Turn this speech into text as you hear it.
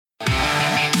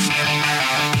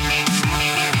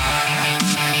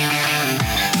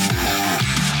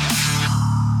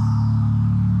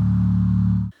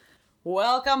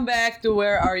Welcome back to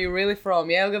Where Are You Really From?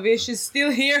 Yael Gavish is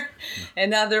still here.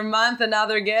 Another month,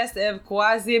 another guest. I have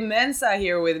Kwasi Mensah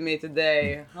here with me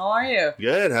today. How are you?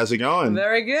 Good. How's it going?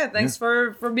 Very good. Thanks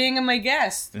for being my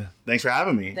guest. Yeah. Thanks for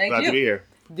having me. Thank Glad you. to be here.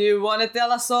 Do you want to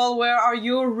tell us all where are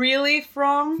you really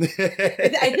from? I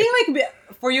think like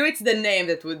for you it's the name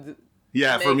that would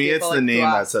Yeah, for me it's the name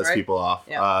that sets people off.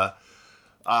 Yeah.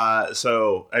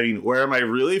 So, I mean, where am I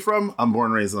really from? I'm born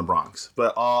and raised in the Bronx.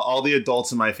 But all the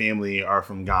adults in my family are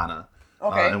from Ghana,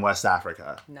 in West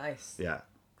Africa. Nice. Yeah.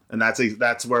 And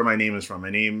that's where my name is from. My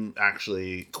name,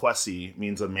 actually, Kwasi,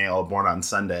 means a male born on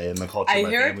Sunday in the culture my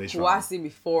family's from. I heard Kwasi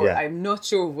before. Yeah. I'm not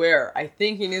sure where. I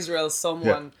think in Israel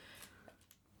someone... Yeah.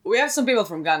 We have some people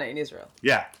from Ghana in Israel.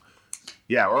 Yeah.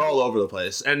 Yeah, we're all over the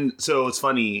place. And so it's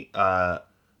funny...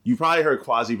 you probably heard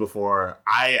Kwasi before.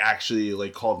 I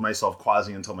actually called myself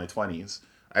Kwasi until my 20s.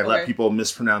 I let people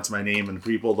mispronounce my name, and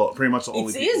pretty much the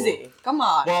only people... It's easy. Come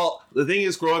on. Well, the thing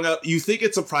is, growing up, you think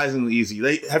it's surprisingly easy. You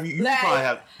probably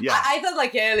have... Yeah. I thought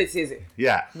Yael, it's easy.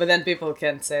 Yeah. But then people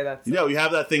can't say that. So. You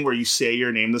have that thing where you say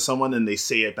your name to someone and they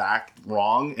say it back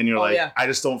wrong, and you're I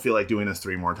just don't feel like doing this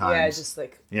 3 more times. Yeah, just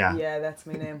yeah, that's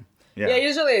my name. Yeah,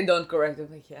 usually I don't correct it.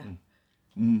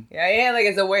 Mm-hmm. Yeah,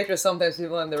 as a waitress, sometimes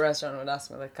people in the restaurant would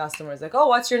ask me, customers, oh,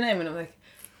 what's your name? And I'm like,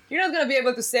 you're not gonna be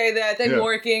able to say that. I'm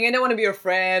working. I don't want to be your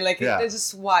friend. It's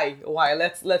just why?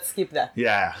 Let's skip that.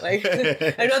 Yeah.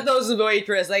 I'm not those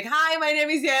waitress. Hi, my name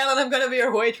is Yael, and I'm gonna be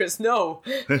your waitress. No,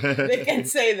 they can't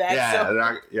say that.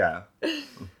 Yeah.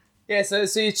 Yeah. So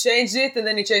you changed it, and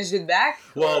then you changed it back.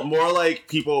 Well, more like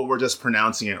people were just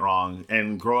pronouncing it wrong.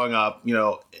 And growing up,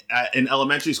 in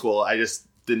elementary school, I just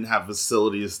didn't have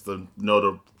facilities to know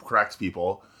to correct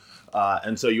people.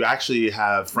 And so you actually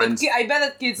have friends... But I bet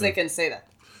that kids, they can say that.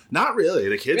 Not really.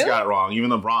 The kids got it wrong. Even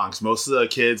the Bronx. Most of the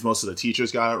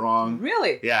teachers got it wrong.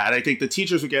 Really? Yeah, and I think the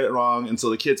teachers would get it wrong, and so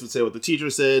the kids would say what the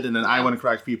teachers said, and then I went to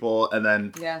correct people, and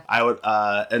then I would...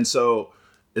 and so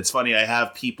it's funny, I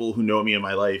have people who know me in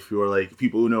my life who are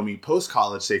people who know me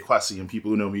post-college say Kwasi, and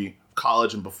people who know me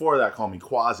college and before that call me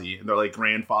Kwasi, and they're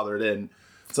grandfathered in.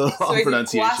 So the wrong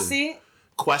pronunciation. Kwasi?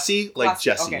 Kwasi, like Kwasi.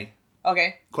 Jesse.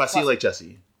 Okay. Kwasi, like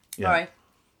Jesse. Yeah. All right.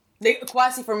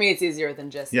 Kwasi for me, it's easier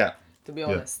than Jesse. Yeah. To be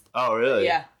honest. Yeah. Oh, really?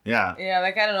 Yeah. Yeah. Yeah,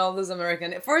 I don't know, those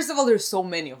American... First of all, there's so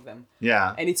many of them.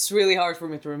 Yeah. And it's really hard for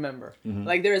me to remember.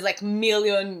 Mm-hmm. There's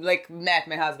million... Matt,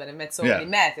 my husband, I met so many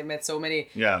Matt. I met so many...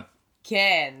 Yeah.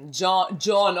 Ken, John,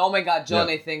 oh my God, John,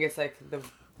 I think it's the...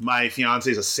 My fiance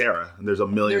is a Sarah, and there's a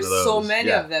million of those. There's so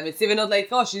many of them. It's even not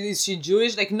is she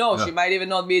Jewish? No, she might even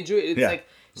not be Jewish.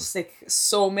 It's just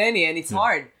so many, and it's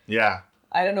hard. Yeah.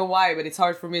 I don't know why, but it's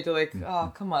hard for me to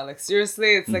oh, come on,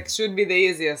 seriously, it's should be the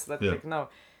easiest, but no.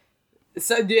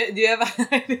 So do you have,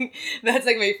 I think that's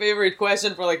my favorite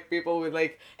question for people with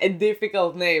a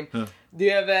difficult name. Huh. Do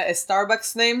you have a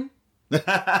Starbucks name?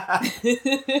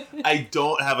 I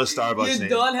don't have a Starbucks name. You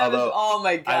don't have oh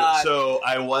my God.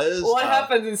 I was... What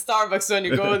happens in Starbucks when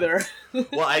you go there?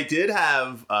 Well, I did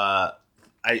have... I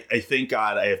thank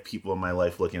God I have people in my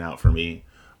life looking out for me.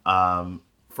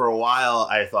 For a while,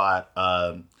 I thought...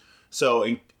 so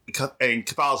in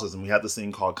Catholicism, we have this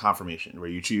thing called confirmation, where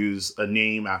you choose a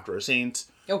name after a saint.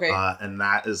 Okay. And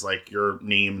that is your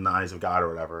name in the eyes of God or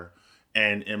whatever.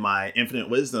 And in my infinite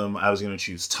wisdom, I was going to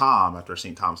choose Tom after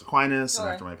St. Thomas Aquinas and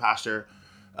after my pastor.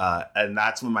 And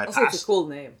that's when my pastor... It's a cool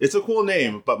name. It's a cool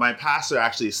name, but my pastor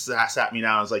actually sat me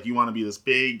down and was like, you want to be this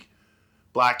big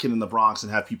black kid in the Bronx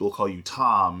and have people call you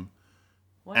Tom?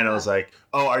 What? And I was like,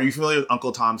 oh, are you familiar with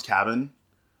Uncle Tom's Cabin?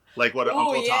 What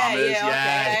Uncle Tom is? Yeah, okay.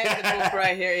 I have the book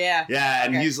right here, yeah. Yeah,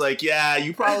 and he's like, yeah,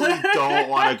 you probably don't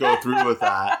want to go through with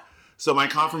that. So my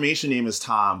confirmation name is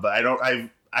Tom, but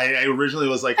I originally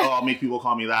was like, oh, I'll make people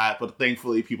call me that, but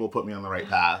thankfully people put me on the right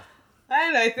path. I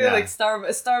don't know, I feel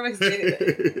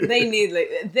Starbucks, they need,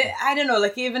 I don't know,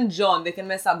 even John, they can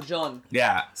mess up John.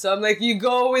 Yeah. So I'm you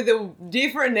go with a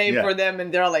different name for them,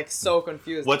 and they're so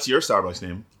confused. What's your Starbucks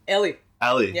name? Ellie.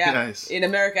 Ellie, yeah. Nice. In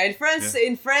America. In France,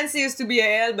 it used to be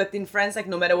Yael, but in France,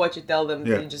 no matter what you tell them,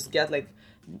 they just get,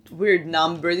 weird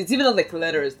numbers. It's even not,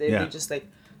 letters. They just, they're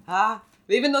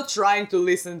even not trying to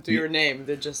listen to your name.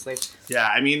 They're just Yeah,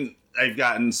 I mean, I've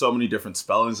gotten so many different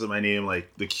spellings of my name,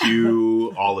 the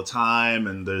Q all the time,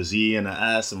 and the Z and the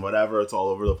S and whatever. It's all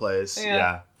over the place.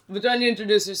 Yeah. But when you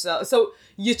introduce yourself, so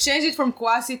you changed it from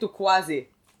Kwasi to Kwasi.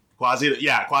 Kwasi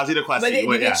to Kwasi. But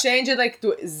did you change it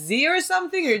to Z or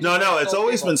something? Or no, it's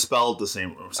always been spelled the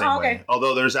same way.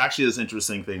 Although there's actually this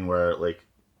interesting thing where,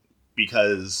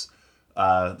 because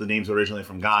the name's originally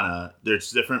from Ghana, there's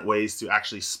different ways to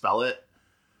actually spell it.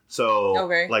 So,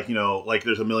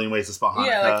 there's a million ways to spell Hanukkah.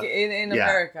 Yeah, in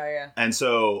America, yeah. And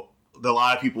so a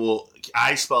lot of people,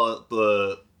 I spell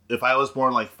it if I was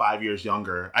born like 5 years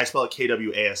younger, I spell it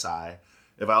Kwasi.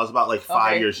 If I was about like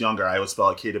 5 years younger, I would spell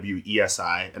it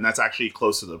Kwesi, and that's actually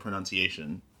close to the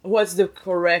pronunciation. What's the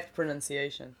correct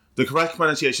pronunciation? The correct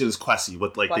pronunciation is Kwasi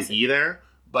with like the E there,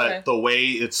 but the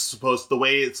way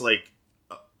it's like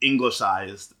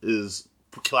Englishized is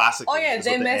classically. Oh yeah,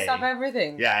 they messed up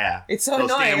everything. Yeah. It's so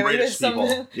annoying. Damn British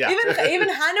people. Yeah. Even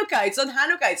Hanukkah, it's not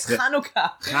Hanukkah, it's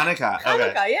Hanukkah. Hanukkah.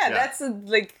 Okay. Yeah, that's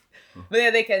like, but yeah,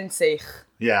 they can say.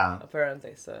 Yeah.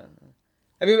 Apparently, so.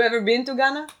 Have you ever been to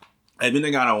Ghana? I've been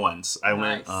to Ghana once. I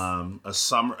went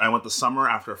I went the summer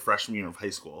after freshman year of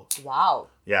high school. Wow.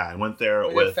 Yeah, I went there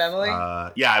with your family.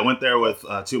 I went there with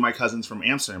two of my cousins from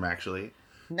Amsterdam actually.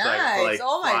 Nice. So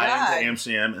oh my god. Fly into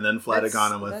Amsterdam and then fly to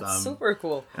Ghana with them. That's super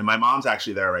cool. And my mom's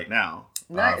actually there right now.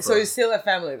 Nice. So you still have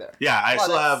family there? Yeah, I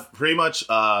still have pretty much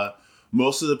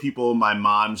most of the people my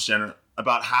mom's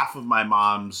about half of my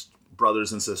mom's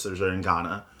brothers and sisters are in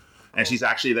Ghana. And she's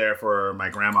actually there for my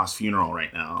grandma's funeral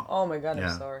right now. Oh my god,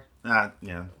 I'm sorry.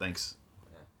 Yeah, thanks.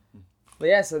 Yeah. But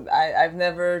yeah, so I've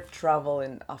never traveled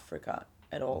in Africa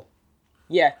at all.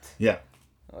 Yet. Yeah.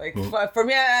 Like, for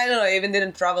me, I don't know, I even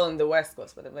didn't travel in the West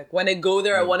Coast. But I'm like, when I go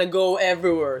there, I want to go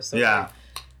everywhere. So like,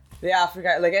 the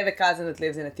Africa, like I have a cousin that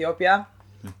lives in Ethiopia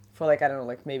for like, I don't know,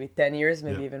 like maybe 10 years,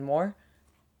 maybe even more.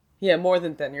 Yeah, more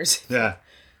than 10 years. Yeah.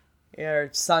 Yeah, her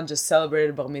son just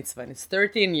celebrated bar mitzvah, and it's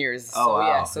 13 years.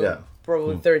 Oh, so, wow.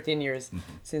 Probably 13 years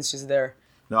since she's there.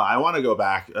 No, I want to go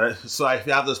back. So I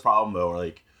have this problem, though, where,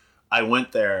 like, I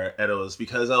went there, and it was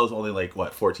because I was only, like,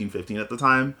 14, 15 at the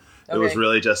time. It was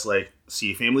really just, like,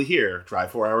 see family here,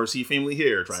 drive 4 hours, see family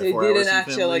here, drive 4 hours, see family. So you didn't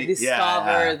actually, like,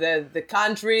 discover the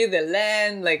country, the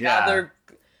land, like, other...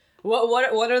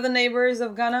 What are the neighbors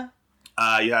of Ghana?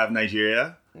 You have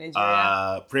Nigeria.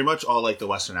 Pretty much all like the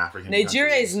Western African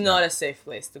Nigeria countries. is not a safe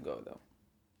place to go though.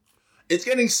 It's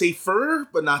getting safer,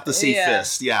 but not the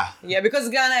safest. Yeah. Yeah, because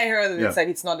Ghana, I heard it's like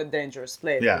it's not a dangerous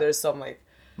place. Yeah. There's some like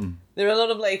there are a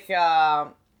lot of like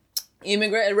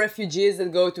immigrant refugees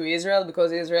that go to Israel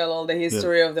because Israel all the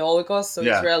history of the Holocaust. So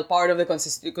Israel, part of the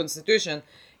constitution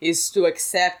is to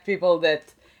accept people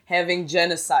that having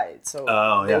genocide, so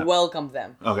they welcomed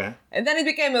them. Okay. And then it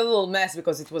became a little mess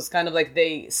because it was kind of like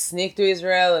they sneaked to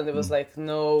Israel and there was like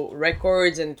no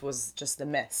records and it was just a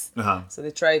mess. So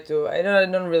they tried to, I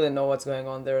don't really know what's going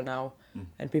on there now.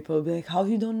 And people will be like, how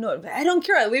you don't know? I don't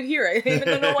care, I live here. I even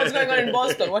don't know what's going on in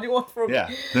Boston. What do you want from me?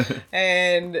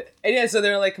 and yeah, so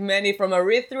there are like many from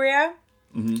Eritrea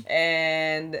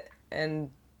and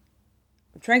I'm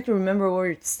trying to remember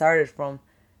where it started from.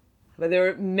 But there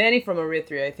were many from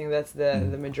Eritrea. I think that's the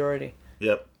majority.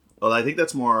 Yep. Well, I think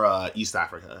that's more East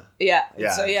Africa. Yeah.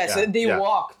 So they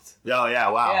walked. Oh, yeah.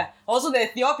 Wow. Yeah. Also, the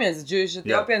Ethiopians, Jewish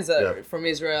Ethiopians are from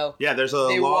Israel. Yeah, there's a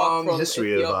long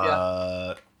history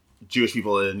of Jewish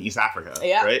people in East Africa.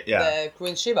 Yeah. Right? Yeah. The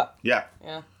Queen Sheba. Yeah.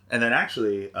 Yeah. And then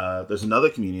actually, there's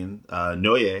another comedian,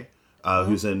 Noye,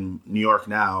 who's in New York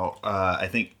now. I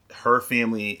think her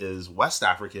family is West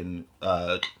African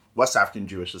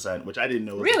Jewish descent, which I didn't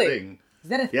know was a thing. Is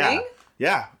that a thing?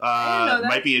 Yeah. It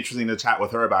might be interesting to chat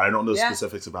with her about. I don't know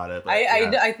specifics about it. But,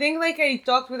 I think like I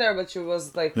talked with her, but she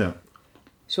was like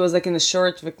she was like in a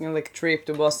short like trip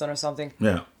to Boston or something.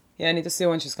 Yeah. Yeah, I need to see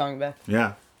when she's coming back.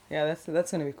 Yeah. Yeah,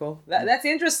 that's gonna be cool. That's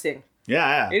interesting.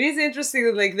 Yeah. It is interesting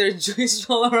that like there's Jewish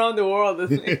all around the world.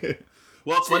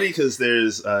 Well, it's funny because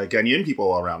there's Ghanaian people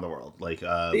all around the world. Like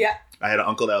I had an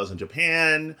uncle that was in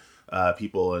Japan.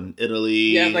 People in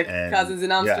Italy. Yeah, like cousins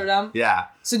in Amsterdam. Yeah.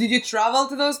 So did you travel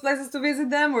to those places to visit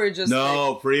them, or just?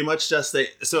 No, pretty much just they.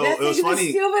 So it was funny.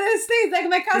 The stupidest thing. Like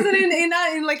my cousin in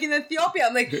Ethiopia.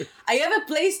 I'm like, I have a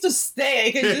place to stay.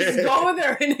 I can just go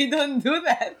there, and they don't do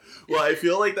that. Well, I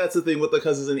feel like that's the thing with the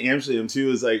cousins in Amsterdam too.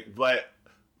 Is like, but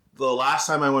the last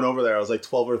time I went over there, I was like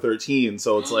 12 or 13.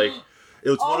 So it's like. It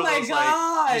was one of those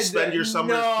like you spend your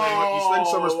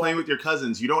summers playing with your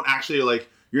cousins. You don't actually like.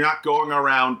 You're not going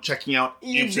around checking out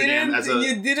Amsterdam as a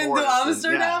You didn't do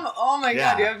Amsterdam? Oh my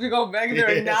god, you have to go back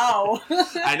there now.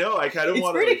 I know, I kind of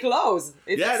want to... It's pretty close.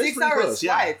 It's a 6 hours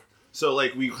flight. So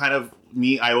like we kind of...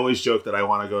 I always joke that I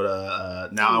want to go to...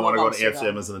 now I want to go to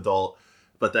Amsterdam as an adult,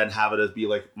 but then have it as be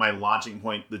like my launching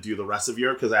point to do the rest of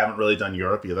Europe, because I haven't really done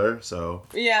Europe either, so...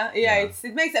 Yeah.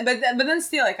 It makes sense. But then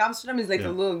still, like Amsterdam is like a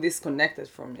little disconnected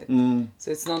from it. So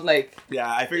it's not like...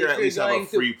 Yeah, I figure at least have a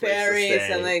free place to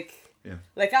stay. And like... Yeah.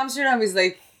 Like Amsterdam is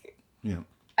like,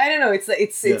 I don't know.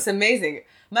 It's amazing.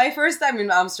 My first time in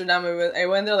Amsterdam, I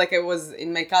went there like I was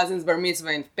in my cousin's bar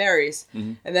mitzvah in Paris,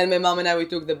 and then my mom and I we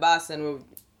took the bus and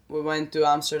we went to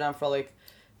Amsterdam for like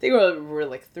I think we were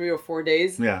like 3 or 4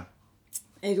 days. Yeah,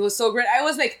 and it was so great. I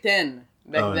was like 10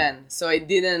 back then, so I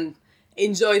didn't.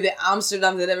 enjoy the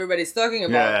Amsterdam that everybody's talking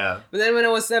about. Yeah. But then when I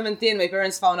was 17, my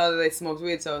parents found out that I smoked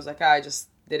weed, so I was like, I just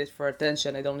did it for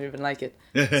attention. I don't even like it.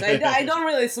 So I don't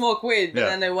really smoke weed. But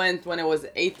then I went when I was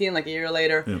 18, like a year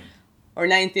later, or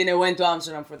 19. I went to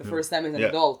Amsterdam for the first time as an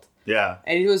adult. Yeah.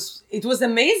 And it was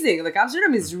amazing. Like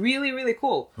Amsterdam is really, really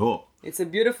cool. Cool. It's a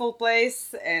beautiful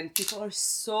place, and people are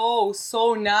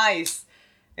so nice.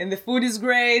 And the food is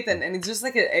great, and it's just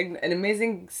like an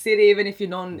amazing city, even if you're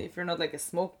not like a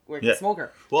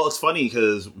smoker. Well, it's funny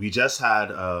because we just had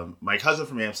my cousin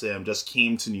from Amsterdam just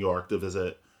came to New York to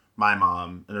visit my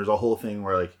mom, and there's a whole thing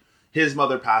where like his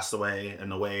mother passed away,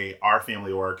 and the way our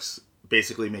family works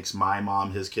basically makes my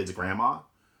mom his kid's grandma.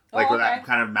 Like with that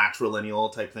kind of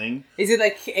matrilineal type thing. Is it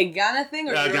like a Ghana thing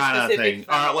or your Ghana specific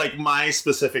thing? Or like my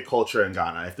specific culture in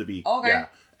Ghana. I have to be. Okay. Yeah.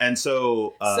 And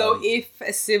so... so if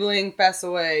a sibling passed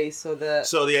away, So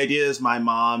the idea is my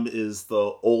mom is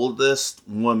the oldest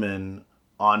woman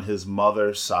on his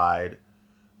mother's side.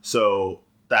 So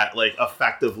that like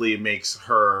effectively makes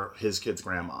her his kid's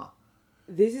grandma.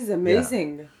 This is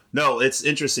amazing. Yeah. No, it's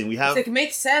interesting. We have... It's like, it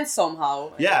makes sense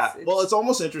somehow. Yeah. It's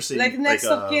almost interesting. Like next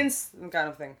of kin kind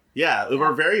of thing. Yeah.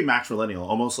 We're very matrilineal,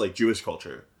 almost like Jewish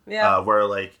culture. Yeah. Where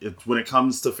like when it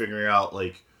comes to figuring out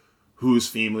like whose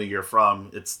family you're from,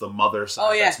 it's the mother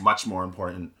side that's much more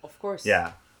important. Of course.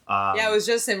 Yeah. I was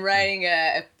just writing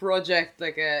a project,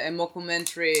 like a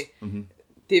mockumentary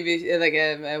TV, like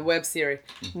a web series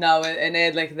now, and I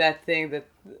had like that thing that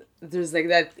there's like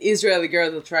that Israeli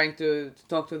girl trying to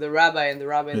talk to the rabbi, and the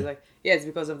rabbi is like, yeah, it's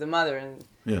because of the mother, and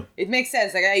it makes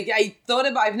sense. Like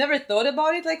I've never thought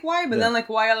about it like why, but then like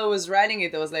while I was writing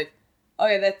it, I was like, oh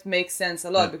yeah, that makes sense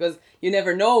a lot because you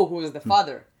never know who's the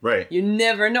father. Right. You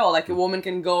never know. Like a woman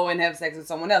can go and have sex with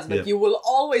someone else, but you will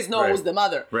always know who's the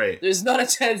mother. Right. There's not a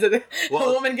chance that a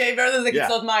woman gave birth. It's like, it's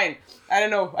not mine. I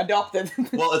don't know. Adopted.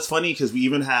 Well, it's funny because we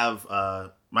even have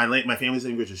my family's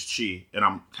language is Chi, and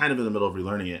I'm kind of in the middle of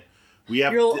relearning it. We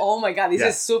have. Oh my god, this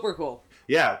is super cool.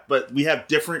 Yeah, but we have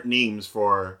different names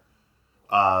for.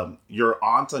 Your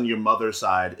aunt on your mother's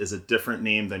side is a different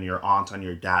name than your aunt on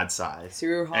your dad's side. So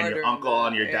you're harder. And your uncle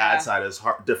on your dad's side is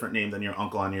different name than your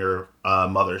uncle on your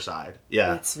mother's side.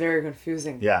 Yeah. It's very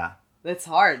confusing. Yeah. That's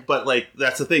hard. But like,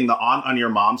 that's the thing. The aunt on your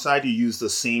mom's side, you use the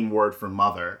same word for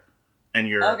mother. And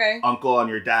your uncle on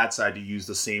your dad's side, you use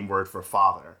the same word for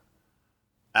father.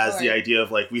 As the idea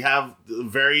of like, we have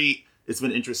it's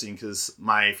been interesting because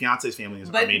my fiance's family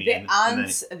is Armenian.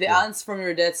 But the aunts from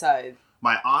your dad's side.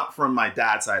 My aunt from my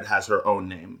dad's side has her own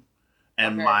name.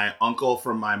 And my uncle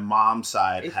from my mom's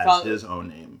side has his own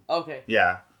name. Okay.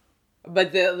 Yeah.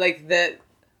 But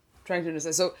trying to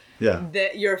understand. So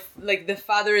the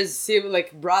father's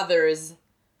like brothers.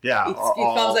 Yeah. It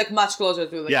comes like much closer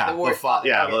to like the word father.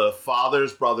 The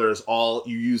father's brothers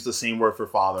you use the same word for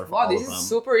father for all of them. Wow, this is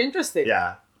super interesting.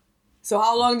 Yeah. So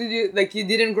how long did you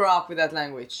didn't grow up with that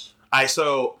language? Fun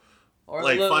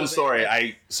story.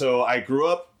 I grew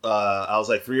up I was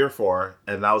like 3 or 4,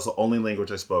 and that was the only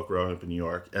language I spoke growing up in New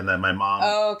York. And then my mom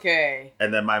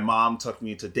And then my mom took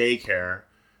me to daycare,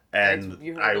 and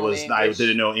I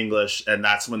didn't know English, and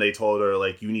that's when they told her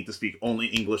like, you need to speak only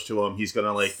English to him. He's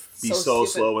gonna like be so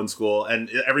slow in school, and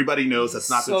everybody knows that's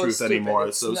not the truth anymore.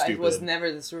 It's so stupid. It was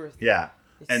never the truth. Yeah.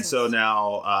 And so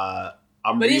now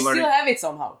I'm relearning. But you still have it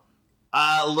somehow.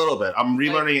 A little bit. I'm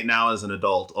relearning it now as an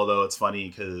adult, although it's funny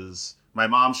because my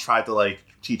mom's tried to like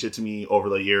teach it to me over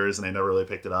the years, and I never really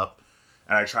picked it up.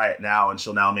 And I try it now, and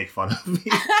she'll now make fun of me.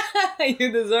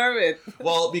 You deserve it.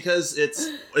 Well, because it's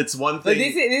one thing. But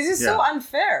this is so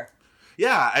unfair.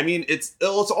 Yeah, I mean it's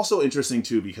also interesting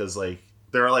too because like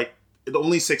there are like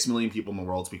only 6 million people in the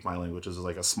world speak my language, which is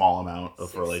like a small amount of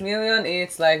 6 million.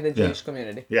 It's like the Jewish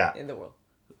community. In the world.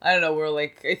 I don't know. I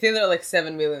think there are like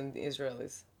 7 million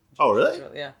Israelis. Oh really?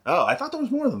 Israel, yeah. Oh, I thought there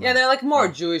was more than that. Yeah, they're like more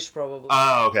Jewish probably.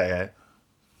 Oh, okay.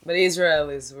 But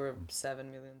Israelis were 7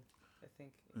 million, I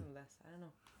think, even less. I don't know.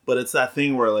 But it's that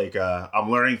thing where like I'm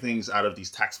learning things out of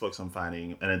these textbooks I'm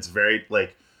finding, and it's very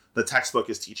like the textbook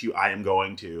is teach you I am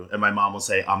going to, and my mom will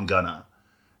say I'm gonna,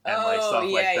 and like stuff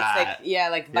like that.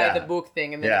 It's like by the book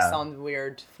thing, and then it sounds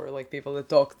weird for like people to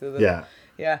talk to them.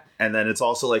 Yeah. And then it's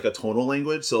also like a tonal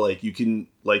language, so like you can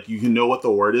know what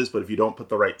the word is, but if you don't put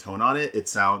the right tone on it, it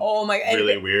sounds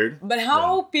really weird. But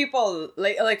how people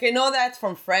like I know that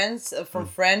from French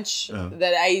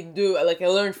that I do, like I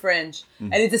learned French,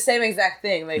 and it's the same exact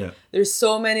thing. Like there's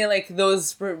so many like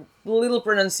those little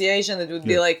pronunciation that would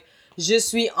be like je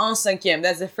suis en cinquième.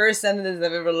 That's the first sentence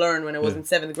I've ever learned when I was in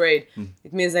 7th grade.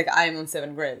 It means like I am in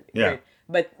 7th grade.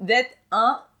 But that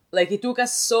like it took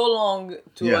us so long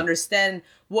to understand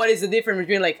what is the difference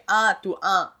between like to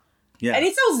Yeah. And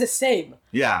it sounds the same.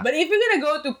 Yeah. But if you're going to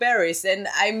go to Paris, and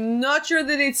I'm not sure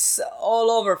that it's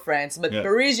all over France, but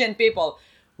Parisian people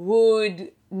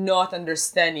would not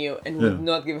understand you and would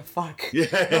not give a fuck.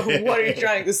 What are you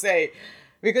trying to say?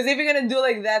 Because if you're going to do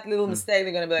like that little mistake,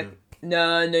 they're going to be like,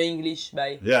 no English,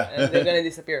 bye. Yeah. And they're going to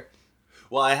disappear.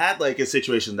 Well, I had like a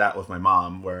situation that with my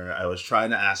mom where I was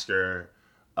trying to ask her,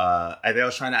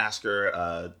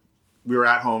 we were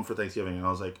at home for Thanksgiving and I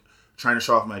was like trying to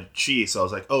show off my cheese. So I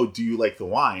was like, oh, do you like the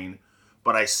wine?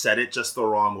 But I said it just the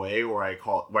wrong way where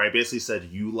I basically said,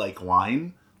 you like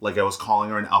wine? Like I was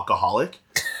calling her an alcoholic.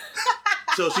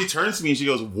 So she turns to me and she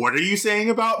goes, what are you saying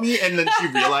about me? And then she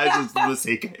realizes the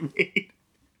mistake I made.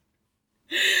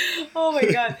 Oh my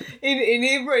god. In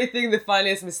Hebrew, I think the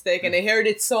funniest mistake, and I heard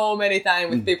it so many times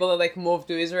with people that like move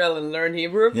to Israel and learn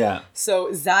Hebrew. Yeah.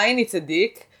 So Zayin, it's a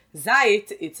dick.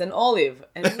 Zait, it's an olive.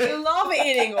 And we love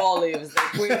eating olives.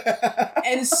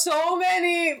 And so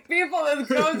many people that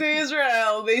come to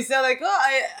Israel, they say like,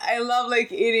 oh, I love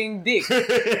like eating dick.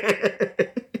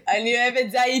 And you have a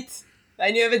zait.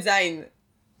 And you have a zayin.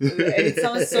 And it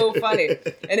sounds so funny.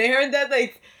 And I heard that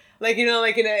like you know,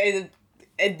 like in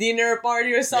a dinner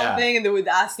party or something, and they would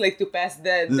ask like to pass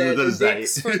the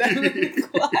dicks for them.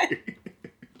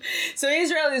 So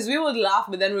Israelis, we would laugh,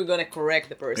 but then we're gonna correct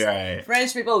the person. Right.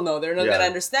 French people, no, they're not gonna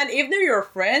understand. If they're your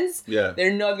friends,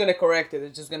 they're not gonna correct it. They're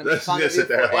just gonna make fun of you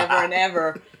forever and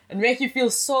ever, and make you feel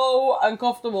so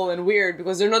uncomfortable and weird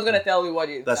because they're not gonna tell you what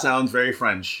you. That sounds very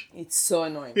French. It's so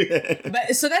annoying.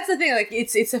 But so that's the thing. Like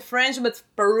it's a French, but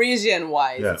Parisian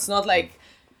wise. Yeah. It's not like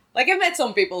I've met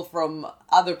some people from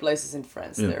other places in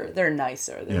France. They're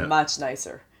nicer. They're much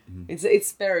nicer. Mm-hmm.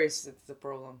 It's Paris. It's the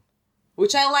problem.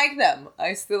 Which I like them.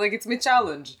 I still like it's my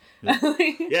challenge.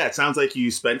 Yeah, it sounds like you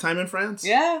spent time in France.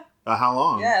 Yeah. How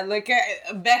long? Yeah, like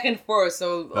back and forth.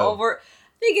 So over.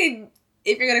 I think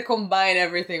if you're gonna combine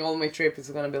everything, all my trip is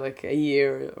gonna be like a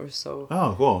year or so.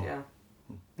 Oh, cool. Yeah.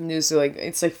 And so like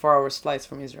it's like 4 hours flights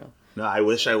from Israel. No, I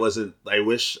wish I wasn't. I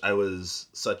wish I was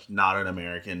such not an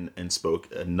American and spoke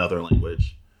another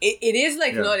language. It is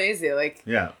like not easy. Like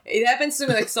it happens to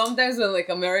me like sometimes when like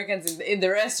Americans in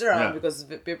the restaurant because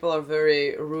people are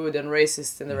very rude and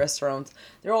racist in the restaurant.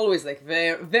 They're always like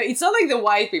very. It's not like the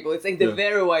white people. It's like the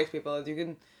very white people that you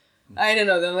can. I don't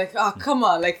know. They're like, oh come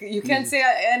on, like you can't say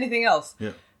anything else.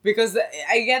 Yeah. Because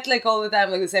I get like all the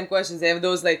time like the same questions. I have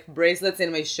those like bracelets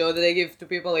in my show that I give to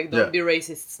people like don't be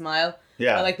racist, smile.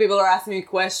 Yeah. And like people are asking me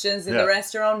questions in the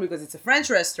restaurant because it's a French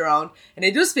restaurant and they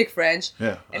do speak French.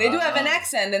 Yeah. And they do have an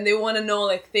accent and they want to know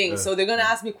like things. Yeah. So they're gonna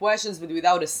ask me questions but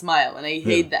without a smile and I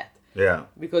hate that. Yeah.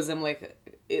 Because I'm like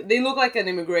they look like an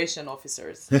immigration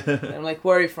officers. And I'm like,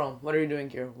 where are you from? What are you doing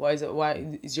here? Why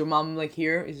is your mom like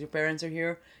here? Is your parents are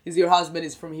here? Is your husband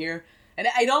is from here? And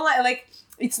I don't like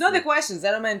it's not the questions.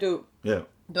 I don't mean to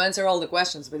answer all the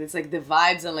questions, but it's like the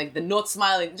vibes and like the not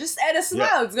smiling. Just add a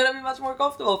smile. Yeah. It's gonna be much more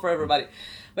comfortable for everybody.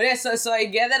 But yeah, so I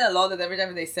get that a lot. That every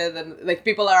time they say that, like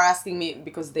people are asking me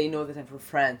because they know that I'm from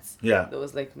France. Yeah, that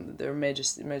was like their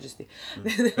Majesty.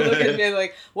 They look at me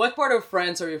like, "What part of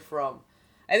France are you from?"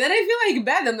 And then I feel like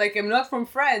bad. I'm like, I'm not from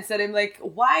France, and I'm like,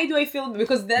 why do I feel?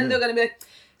 Because then they're gonna be like.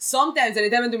 Sometimes, and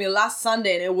it happened to me last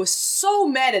Sunday, and I was so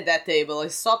mad at that table. I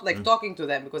stopped like talking to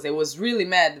them because I was really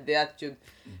mad at the attitude.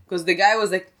 Because the guy was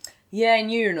like, yeah, I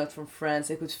knew you're not from France.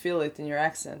 I could feel it in your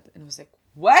accent. And I was like,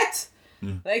 what?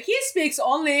 Like, he speaks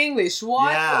only English.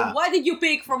 What? Yeah. What did you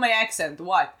pick from my accent?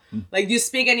 What? Like, do you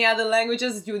speak any other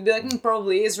languages? You would be like,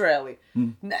 probably Israeli.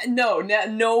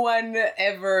 No one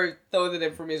ever thought that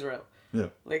I'm from Israel. Yeah.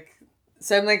 Like,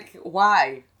 so I'm like,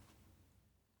 why?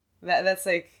 That's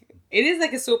like... It is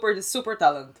like a super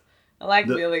talent. I like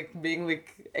being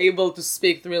able to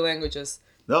speak 3 languages.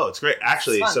 No, it's great.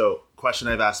 Actually, so question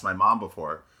I've asked my mom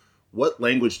before. What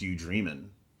language do you dream in?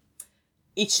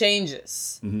 It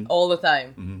changes all the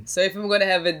time. Mm-hmm. So if I'm going to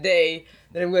have a day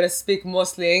that I'm going to speak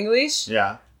mostly English,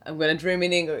 I'm going to dream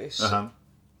in English. Uh-huh.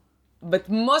 But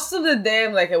most of the day,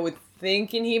 I would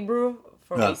think in Hebrew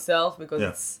for myself because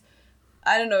it's...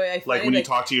 I don't know. I like when you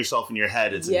talk to yourself in your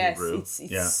head, it's in Hebrew.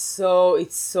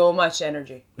 It's so much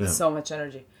energy. It's so much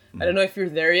energy. I don't know if you're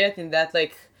there yet in that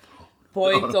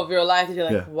point of your life that you're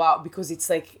like, wow, because it's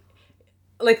like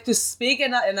to speak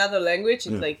another language.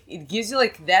 It's it gives you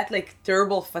that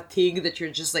terrible fatigue that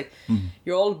you're just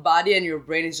your whole body and your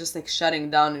brain is just shutting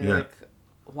down and you're like,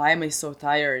 why am I so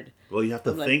tired? Well, you have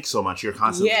to think so much. You're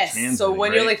constantly translating. So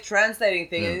when you're translating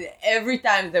things, and every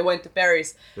time that I went to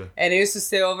Paris, and I used to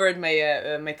stay over at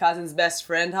my cousin's best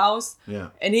friend house,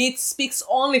 and he speaks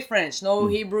only French, no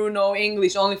Hebrew, no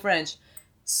English, only French.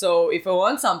 So if I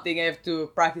want something, I have to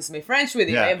practice my French with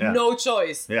him. I have no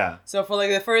choice. Yeah. So for like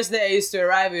the first day I used to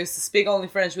arrive, I used to speak only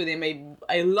French with him.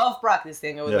 I love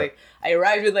practicing. I was like, I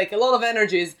arrived with like a lot of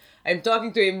energies. I'm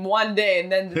talking to him one day,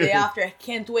 and then the day after, I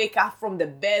can't wake up from the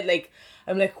bed. Like,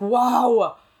 I'm like,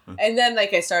 wow. And then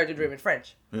like I started to dream in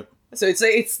French. Yep. So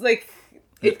it's like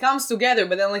it comes together,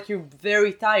 but then like you're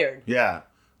very tired. Yeah.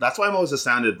 That's why I'm always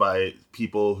astounded by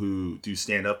people who do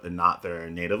stand-up and not their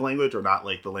native language or not,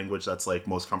 like, the language that's, like,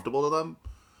 most comfortable to them.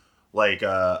 Like,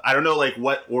 I don't know, like,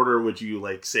 what order would you,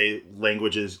 like, say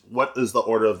languages... What is the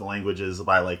order of the languages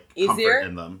by, like, comfort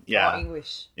in them? Yeah. Oh,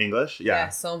 English. English? Yeah. Yeah,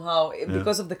 somehow.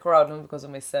 Because of the crowd, not because of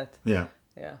my set. Yeah.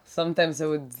 Yeah. Sometimes I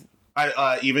would...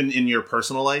 Even in your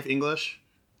personal life, English?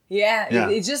 Yeah.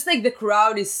 It's just, like, the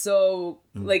crowd is so...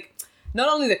 Like, not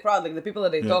only the crowd, like, the people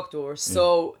that I talk to are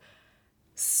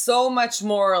so much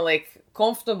more like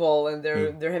comfortable, and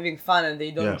they're having fun, and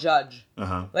they don't judge.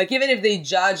 Like even if they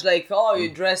judge, like, oh, you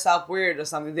dress up weird or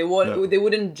something, they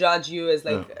wouldn't judge you as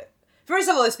like. First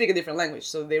of all, I speak a different language,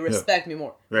 so they respect me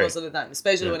more most of the time,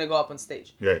 especially when I go up on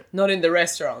stage. Not in the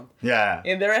restaurant. Yeah.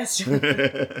 In the restaurant,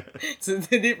 it's a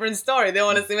different story. They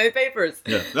want to see my papers.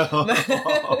 Yeah.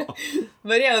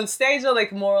 But yeah, on stage are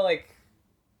like more like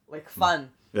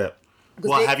fun. Yeah.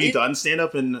 Well, have you done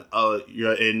stand-up in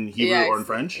Hebrew or in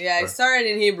French? Yeah, I started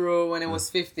in Hebrew when I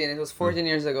was 15. It was 14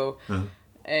 years ago.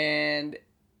 And,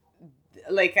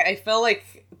 like, I felt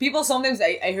like... People sometimes...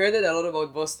 I heard it a lot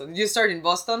about Boston. Did you start in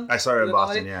Boston? I started in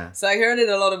Boston, yeah. So I heard it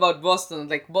a lot about Boston.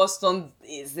 Like, Boston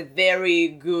is a very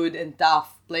good and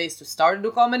tough place to start to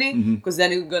do comedy. Because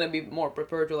then you're going to be more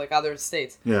prepared to, like, other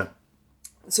states. Yeah.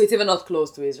 So it's even not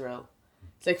close to Israel.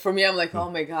 It's like, for me, I'm like,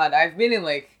 oh my God, I've been in,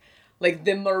 like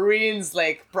the Marines,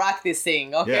 like,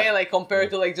 practicing, okay? Like, compared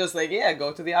to, like, just, like,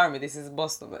 go to the army. This is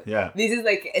Boston. This is,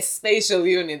 like, a special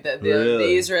unit, that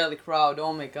the Israeli crowd.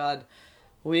 Oh, my God.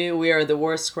 We are the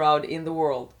worst crowd in the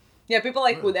world. Yeah, people,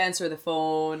 like, would answer the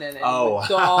phone and would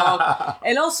talk.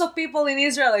 And also people in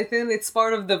Israel, I think it's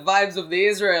part of the vibes of the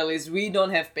Israelis, we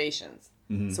don't have patience.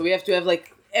 So we have to have,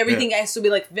 like, everything has to be,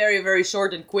 like, very, very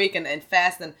short and quick and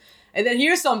fast. And then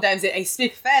here sometimes I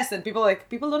speak fast and people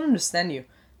don't understand you.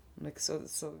 Like, so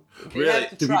really?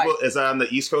 Do people, is that on the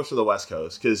East Coast or the West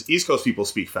Coast? Because East Coast people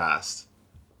speak fast.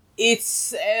 It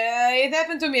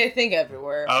happened to me, I think,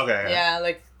 everywhere. Okay. Yeah,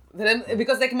 like,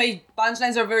 because, like, my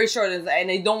punchlines are very short and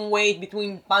I don't wait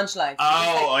between punchlines.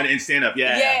 Oh, like, in stand-up,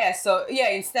 Yeah, so,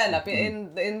 in stand-up.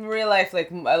 In real life, like,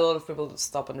 a lot of people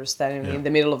stop understanding me in the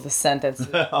middle of the sentence.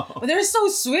 But they're so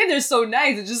sweet, they're so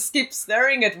nice, they just keep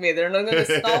staring at me, they're not going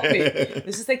to stop me.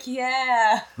 It's just like,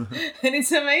 and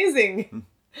it's amazing.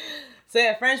 So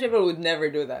yeah, French people would never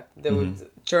do that. They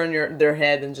would turn their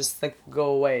head and just like go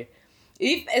away.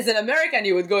 If as an American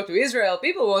you would go to Israel,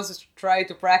 people want to try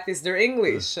to practice their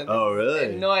English. And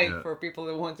really? Annoying for people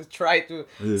who want to try to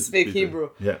speak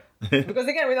Hebrew. Yeah. Because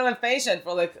again, we don't have patience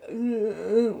for like,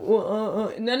 no.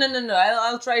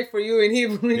 I'll try for you in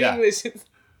Hebrew in English.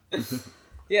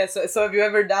 Yeah, so have you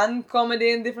ever done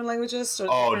comedy in different languages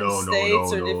or different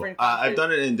states or different countries? I've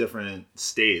done it in different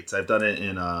states. I've done it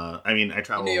in, I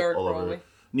travel all over. Probably.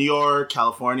 New York,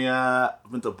 California,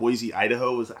 went to Boise,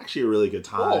 Idaho. It was actually a really good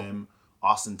time. Cool.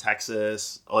 Austin,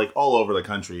 Texas, like all over the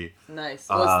country. Nice.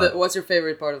 What's your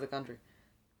favorite part of the country?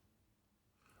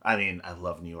 I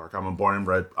love New York. I'm a born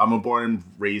and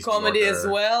raised comedy New Yorker. As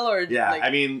well? Or yeah,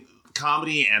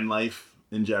 comedy and life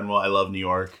in general. I love New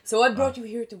York. So what brought you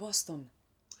here to Boston?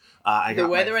 I got the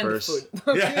weather my first, and the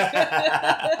food.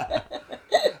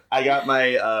 I got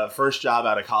my first job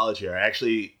out of college here.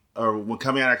 When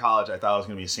coming out of college, I thought I was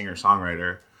going to be a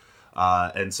singer-songwriter.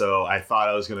 And so I thought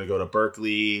I was going to go to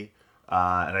Berkeley.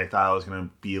 And I thought I was going to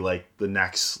be like the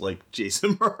next like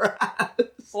Jason Mraz.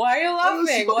 Why are you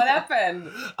laughing? What happened?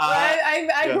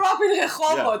 I grew up in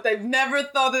Rehovot. I've never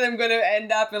thought that I'm going to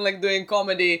end up in like doing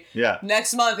comedy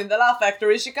next month in the Laugh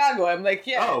Factory, Chicago. I'm like,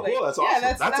 cool. That's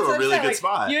awesome. That's a really good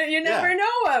spot. You never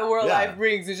know where life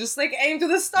brings. You just like aim to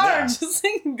the star and just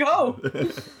like go.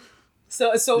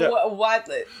 So what?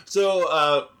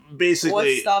 So basically,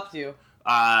 what stopped you?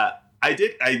 I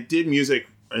did music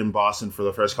in Boston for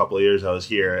the first couple of years I was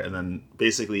here, and then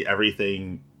basically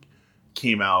everything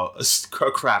came out a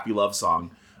crappy love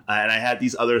song, and I had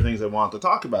these other things I wanted to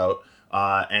talk about,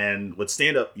 and with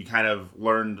stand-up you kind of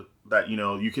learned that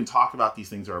you can talk about these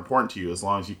things that are important to you as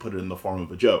long as you put it in the form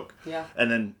of a joke,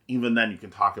 and then even then you can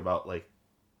talk about like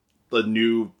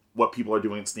what people are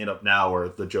doing in stand-up now where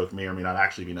the joke may or may not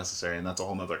actually be necessary, and that's a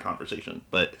whole nother conversation,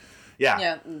 but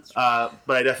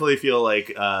but I definitely feel like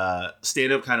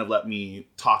stand-up kind of let me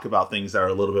talk about things that are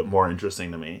a little bit more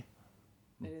interesting to me.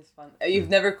 It is fun. You've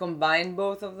never combined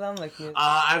both of them, like music?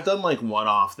 I've done like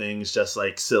one-off things, just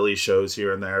like silly shows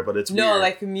here and there, but it's no, weird.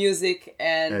 like music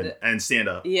and stand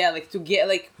up. Yeah, like to get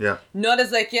like not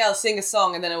as like I'll sing a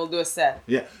song and then I will do a set.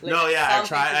 Yeah, like, no, yeah,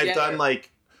 I've done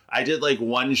like I did like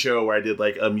one show where I did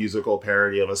like a musical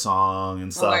parody of a song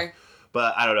and stuff. Okay.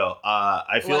 But I don't know.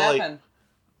 I feel like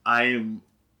I'm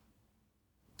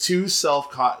too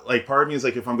like part of me is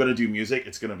like if I'm gonna do music,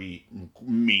 it's gonna be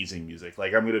amazing music.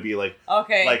 Like I'm gonna be like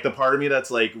like the part of me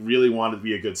that's like really wanted to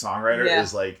be a good songwriter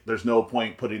is like there's no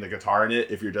point putting the guitar in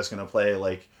it if you're just gonna play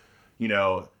like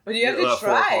but you have to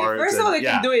try first of all they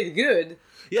can do it good.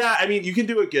 Yeah, I mean you can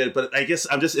do it good, but I guess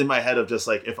I'm just in my head of just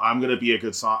like if I'm gonna be a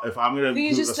good song, if I'm gonna put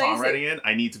the songwriting in,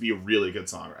 I need to be a really good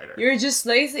songwriter. You're just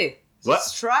lazy.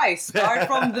 Just try. Start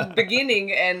from the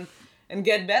beginning and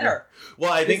get better. Yeah.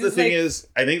 Well, I think the thing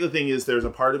is, there's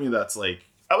a part of me that's like,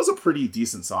 I was a pretty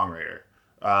decent songwriter.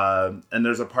 And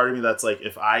there's a part of me that's like,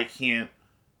 if I can't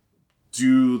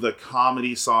do the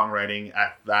comedy songwriting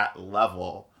at that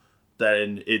level,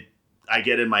 then I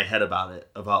get in my head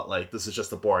about like, this is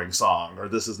just a boring song, or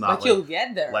this is not. But like, you'll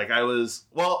get there. Like I was,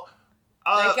 well.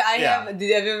 Did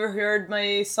you have ever heard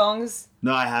my songs?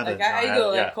 No, I haven't. Like I do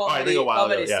like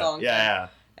comedy songs. Yeah.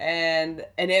 And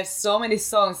they have so many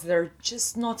songs that are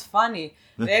just not funny.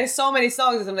 They have so many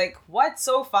songs that I'm like, what's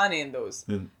so funny in those?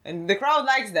 And the crowd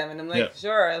likes them, and I'm like,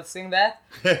 sure, I'll sing that.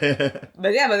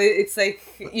 but it's like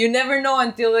you never know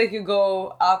until like you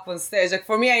go up on stage. Like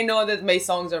for me, I know that my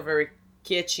songs are very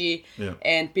catchy,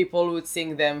 and people would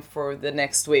sing them for the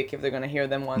next week if they're gonna hear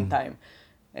them one time.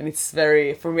 And it's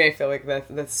very, for me, I feel like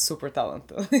that's super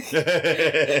talent.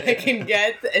 I can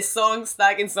get a song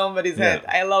stuck in somebody's head.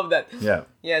 I love that. Yeah.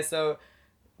 Yeah, so,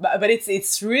 but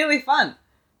it's really fun.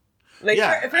 Like,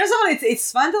 first of all,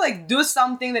 it's fun to like do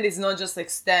something that is not just like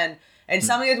stand, and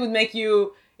something that would make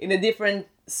you in a different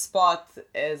spot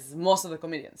as most of the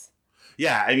comedians.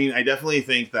 Yeah, I mean, I definitely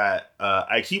think that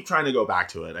I keep trying to go back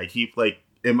to it. I keep like,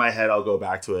 in my head, I'll go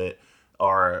back to it,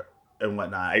 and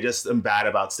whatnot. I just am bad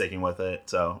about sticking with it.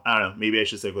 So, I don't know. Maybe I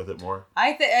should stick with it more.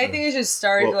 I think you should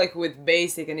start like with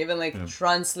basic and even like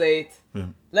translate.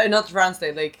 Like, not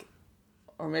translate, like,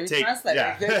 or maybe translate.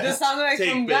 Yeah. Like, do something like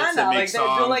from Ghana. Like, they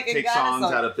do like a Ghana songs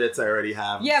song. Out of bits I already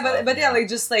have. Yeah, but like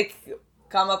just like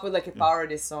come up with like a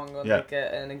parody song or like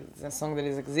a song that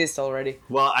exists already.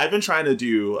 Well, I've been trying to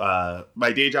do,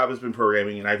 my day job has been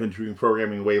programming, and I've been doing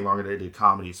programming way longer than I did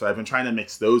comedy. So I've been trying to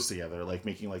mix those together, like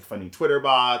making like funny Twitter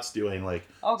bots, doing like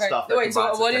stuff that Wait,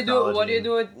 so what do you do? What do you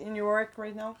do in your work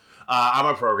right now? I'm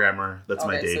a programmer. That's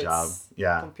my day job.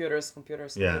 Yeah. Computers.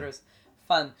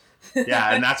 Fun.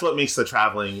 Yeah, and that's what makes the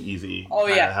traveling easy. Oh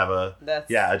yeah. I have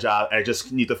a job. I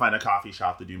just need to find a coffee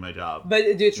shop to do my job.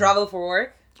 But do you travel for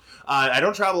work? I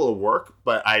don't travel to work,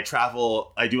 but I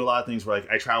travel. I do a lot of things where like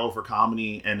I travel for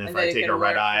comedy, and if I take a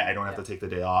red eye, I don't have to take the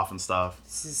day off and stuff.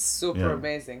 This is super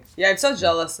amazing. Yeah, I'm so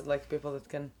jealous of like people that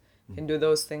can do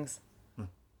those things.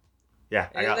 Yeah,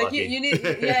 I got lucky.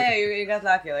 You got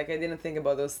lucky. Like I didn't think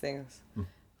about those things.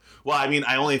 Well, I mean,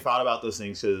 I only thought about those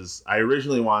things because I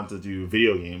originally wanted to do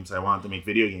video games. I wanted to make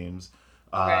video games.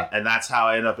 And that's how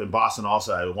I ended up in Boston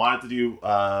also. I wanted to do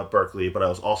Berkeley, but I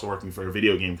was also working for a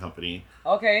video game company.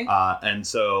 Okay. And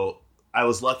so I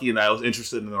was lucky and I was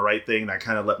interested in the right thing that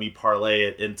kind of let me parlay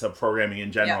it into programming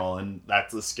in general. Yeah. And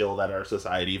that's a skill that our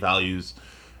society values.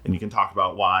 And you can talk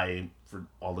about why for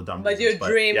all the dumb reasons. But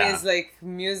your dream is like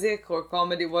music or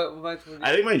comedy? What would you...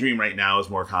 I think my dream right now is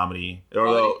more comedy.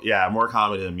 Although, more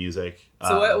comedy than music.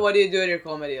 So what do you do in your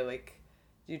comedy? Like,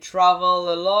 do you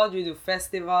travel a lot? Do you do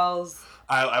festivals?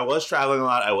 I was traveling a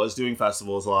lot. I was doing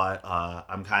festivals a lot.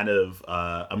 I'm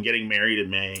getting married in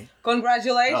May.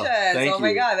 Congratulations. Oh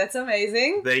my God, that's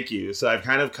amazing. Thank you. So I've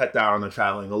kind of cut down on the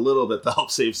traveling a little bit to help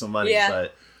save some money. Yeah.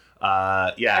 But,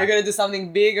 Are you going to do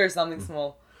something big or something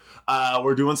small?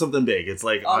 We're doing something big. It's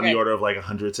like on the order of like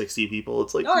 160 people.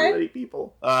 It's like too many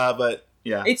people. But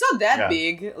yeah. It's not that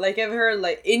big. Like I've heard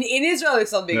like in Israel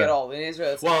it's not big at all. In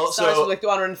Israel it's starts with like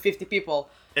 250 people.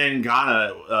 In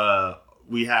Ghana,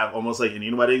 we have almost like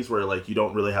Indian weddings where like you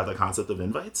don't really have the concept of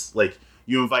invites. Like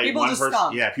you invite people one person.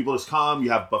 Come. Yeah, people just come. You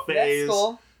have buffets. That's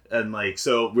cool. And like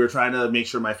so we're trying to make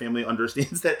sure my family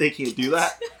understands that they can't do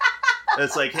that.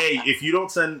 It's like, hey, if you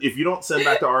don't send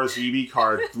back the RSVP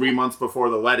card 3 months before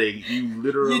the wedding, you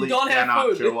literally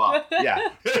cannot show up. Yeah.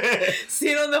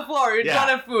 Sit on the floor. You don't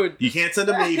have food. You can't send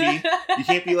a maybe. You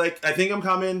can't be like, I think I'm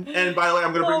coming. And by the way,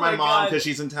 I'm going to bring my mom because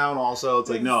she's in town also. It's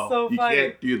like, no, so you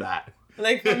can't do that.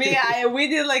 Like for me, we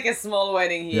did like a small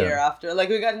wedding here after. Like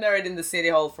we got married in the city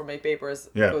hall for my papers.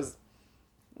 Because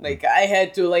like I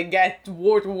had to like get to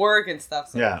work and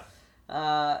stuff. So,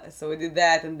 so we did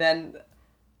that. And then...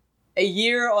 a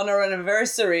year on our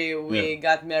anniversary, we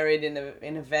got married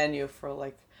in a venue for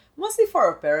like mostly for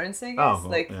our parents, I guess.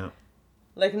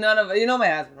 Like none of you know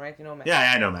my husband, right? You know Matt.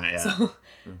 Yeah, I know Matt.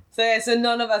 Yeah. So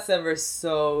none of us ever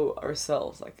saw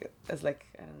ourselves like as like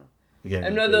I don't know. Again,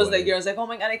 I'm not those like girls like, oh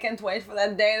my god, I can't wait for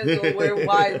that day to go wear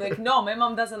white. Like, no, my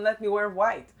mom doesn't let me wear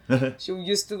white. She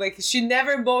used to she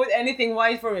never bought anything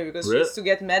white for me because she used to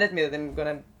get mad at me that I'm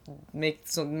gonna make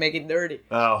it dirty.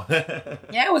 Oh.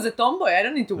 Yeah, I was a tomboy. I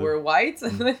don't need to wear white. So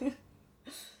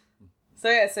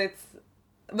it's.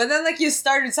 But then, like, you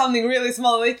started something really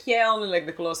small, like, only, like,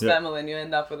 the close family, and you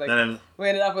end up with, like, we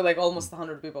ended up with, like, almost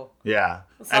 100 people. Yeah.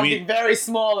 Something very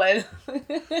small. And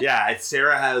yeah,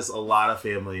 Sarah has a lot of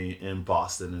family in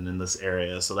Boston and in this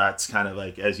area, so that's kind of,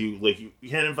 like, as you, like, you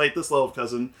can't invite this level of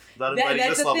cousin without inviting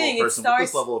this level of person with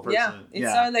this level of person. Yeah, it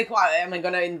started, like, wow, am I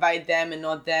going to invite them and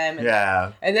not them? And,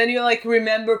 and then you, like,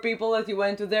 remember people that you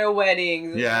went to their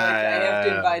weddings. And I have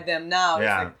to invite them now. Yeah.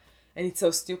 It's like, and it's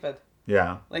so stupid.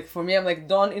 Yeah. Like, for me, I'm like,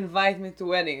 don't invite me to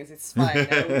weddings. It's fine.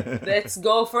 Let's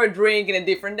go for a drink in a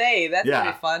different day. That's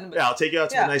really fun. But I'll take you out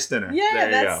to a nice dinner.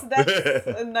 Yeah, that's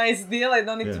a nice deal. I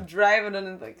don't need to drive. I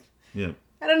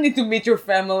don't need to meet your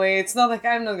family. It's not like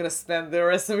I'm not going to spend the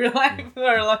rest of your life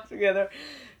or life together.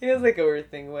 It was like a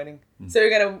weird thing, wedding. So you're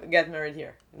going to get married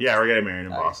here? Yeah, we're getting married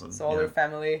in Boston. So all your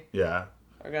family are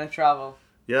going to travel?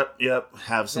 Yep.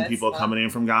 Have some people coming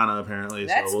in from Ghana, apparently.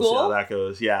 That's so we'll see how that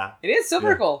goes. Yeah. It is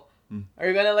super cool. Are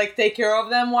you gonna like take care of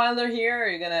them while they're here? Or are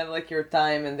you gonna have like your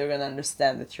time and they're gonna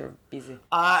understand that you're busy?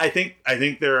 I think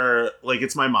they're like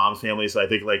it's my mom's family, so I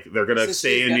think like they're gonna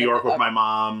stay in New York with my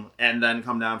mom and then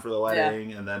come down for the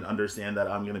wedding and then understand that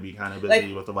I'm gonna be kind of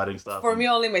busy with the wedding stuff. For me,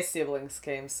 only my siblings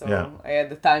came, so I had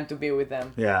the time to be with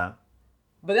them. Yeah.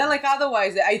 But then like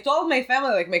otherwise, I told my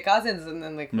family, like my cousins and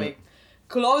then like my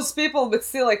close people, but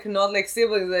still like not like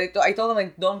siblings. I told them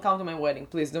like don't come to my wedding,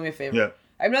 please do me a favor. Yeah.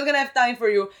 I'm not gonna have time for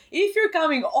you. If you're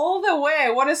coming all the way, I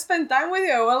want to spend time with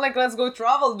you. I want like let's go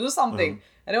travel, do something.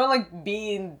 I don't want like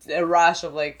be in a rush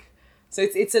of like. So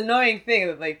it's annoying thing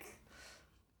that like.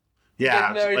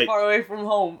 Get married like, far away from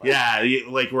home. Yeah,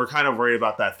 like we're kind of worried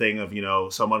about that thing of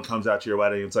someone comes out to your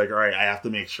wedding. It's like all right, I have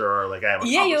to make sure like I have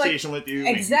a conversation with you.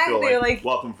 Exactly, make you feel, like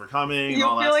welcome for coming. And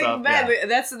all that stuff. Bad. Yeah.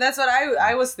 That's what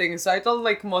I was thinking. So I told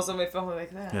like most of my family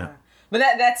like that. Yeah. But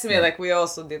that's me. Like we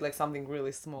also did like something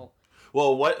really small.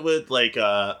 Well, what would like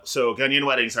so Ghanaian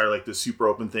weddings are like the super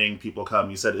open thing. People come.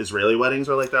 You said Israeli weddings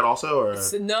are like that also, or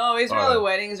no? Israeli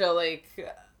weddings are like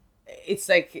it's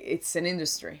an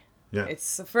industry. Yeah.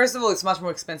 It's first of all, it's much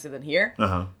more expensive than here.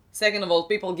 Second of all,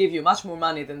 people give you much more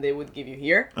money than they would give you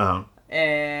here.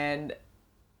 And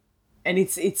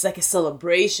it's like a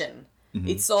celebration.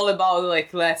 It's all about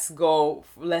like let's do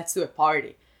a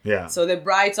party. Yeah. So the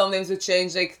bride sometimes would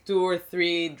change like 2 or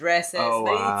 3 dresses. Oh,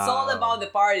 wow. It's all about the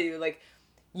party. Like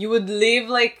you would leave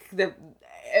like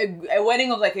a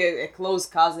wedding of like a close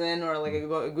cousin or like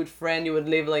a good friend. You would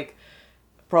leave like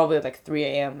probably at like 3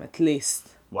 a.m. at least.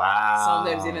 Wow.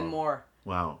 Sometimes even more.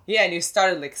 Wow. Yeah, and you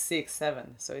started like 6,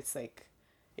 7. So it's like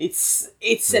it's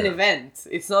an event.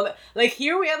 It's not like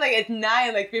here we had like at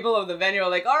 9 like people of the venue are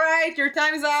like, all right, your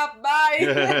time's up, bye.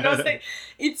 And I was like,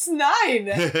 it's 9.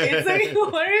 It's like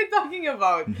what are you talking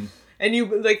about? And you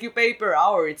pay per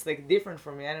hour. It's like different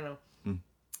for me. I don't know.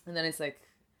 And then it's like,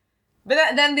 but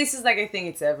then this is like I think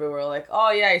it's everywhere. Like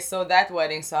oh yeah, I saw that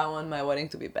wedding, so I want my wedding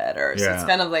to be better. So it's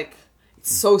kind of like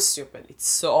it's so stupid. It's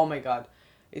so oh my god.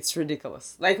 It's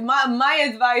ridiculous. Like my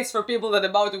advice for people that are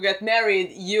about to get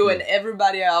married, you and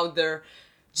everybody out there,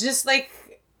 just like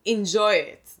enjoy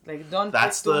it. Like don't.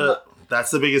 That's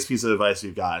the biggest piece of advice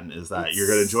we've gotten is that you're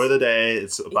gonna enjoy the day.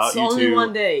 It's about you only two.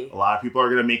 One day. A lot of people are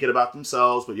gonna make it about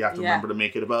themselves, but you have to remember to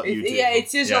make it about you too. Yeah,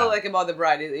 it's usually like about the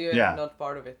bride. You're not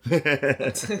part of it.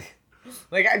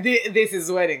 Like this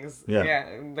is weddings. Yeah.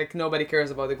 Like nobody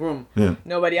cares about the groom. Yeah.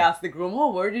 Nobody asks the groom,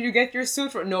 oh, where did you get your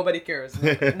suit from? Nobody cares.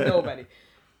 Nobody.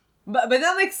 But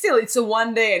then like still it's a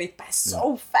one day and it passed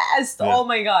so fast. Yeah. Oh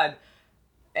my god.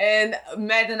 And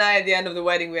Matt and I at the end of the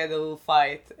wedding we had a little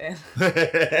fight and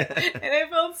I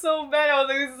felt so bad. I was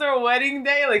like, this is our wedding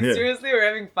day? Like seriously, we're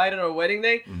having a fight on our wedding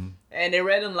day? And I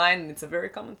read online and it's a very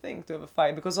common thing to have a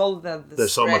fight because all of the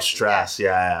there's so much stress.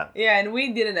 Yeah, and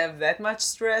we didn't have that much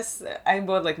stress. I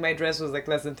bought like my dress was like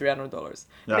less than $300.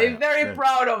 I'm very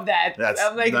proud of that.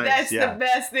 I'm like nice, that's the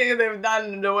best thing they've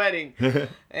done in the wedding.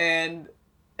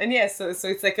 And yeah, so it's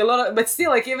like a lot of, but still,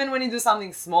 like even when you do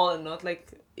something small and not like,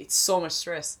 it's so much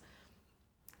stress.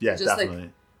 Yeah, just definitely. Like,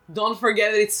 don't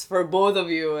forget that it's for both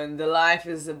of you and the life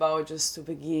is about just to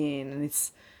begin. And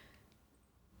it's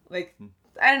like,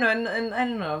 I don't know, and I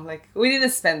don't know, like, we didn't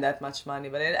spend that much money,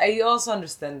 but I also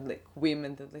understand, like,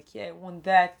 women that, like, yeah, I want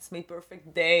that, it's my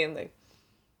perfect day, and, like,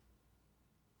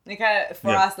 for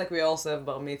us, like, we also have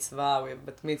bar mitzvah, we have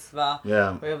bat mitzvah, we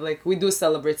have, like, we do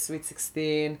celebrate Sweet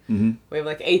 16, we have,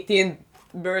 like, 18th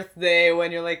birthday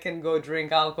when you, like, can go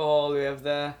drink alcohol, we have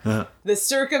the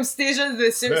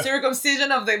circumcision,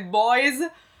 circumcision of the boys,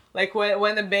 like,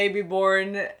 when the baby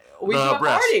born, we do a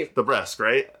party. The breast,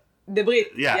 right? The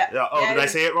Brit. Yeah. Oh, did I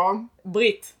say it wrong?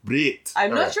 Brit.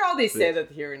 I'm not sure how they say that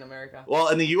here in America. Well,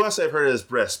 in the U.S. I've heard it as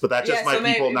breast, but that's just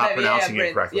people not pronouncing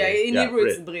it correctly. Yeah, in Hebrew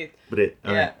it's Brit. Brit.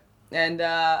 Yeah. And,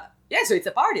 so it's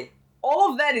a party.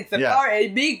 All of that, it's a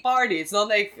big party. It's not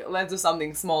like, let's do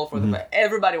something small for the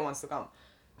everybody wants to come.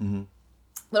 Mm-hmm.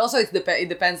 But also, it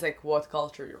depends, like, what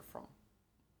culture you're from.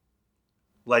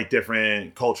 Like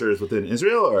different cultures within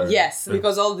Israel, or yes,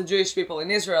 because all the Jewish people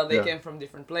in Israel, they came from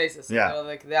different places. So,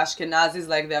 like the Ashkenazis,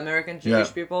 like the American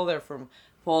Jewish people, they're from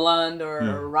Poland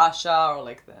or Russia, or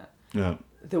like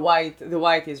the white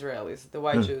Israelis, the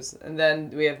white Jews, and then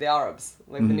we have the Arabs,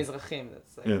 like the Mizrahim.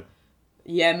 That's like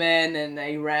Yemen and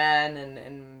Iran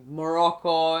and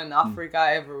Morocco and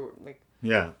Africa,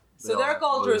 So their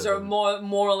cultures are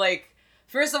more like,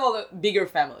 first of all, the bigger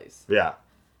families. Yeah.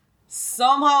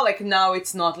 Somehow, like, now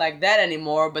it's not like that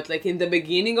anymore, but, like, in the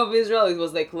beginning of Israel, it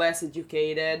was, like, less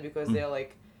educated because they're,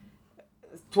 like,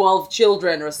 12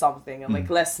 children or something, and, like,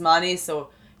 less money, so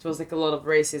it was, like, a lot of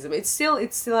racism. It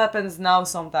still happens now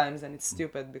sometimes, and it's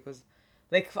stupid because,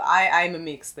 like, I'm a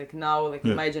mix. Like, now, like,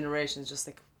 my generation is just,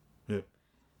 like,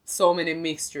 so many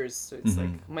mixtures. So it's,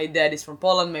 like, my dad is from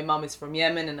Poland, my mom is from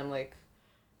Yemen, and I'm, like,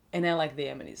 and I like the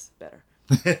Yemenis better.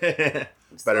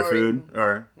 Better food,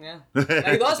 or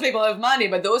like, those people have money,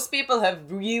 but those people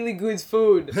have really good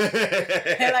food.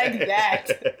 I like that.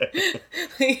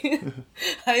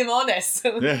 I'm honest.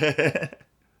 So they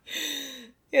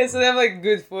have, like,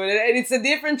 good food, and it's a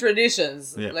different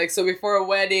traditions. Like, so before a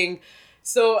wedding,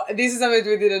 so this is something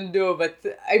we didn't do, but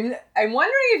I'm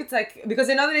wondering if it's like, because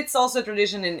I know that it's also a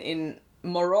tradition in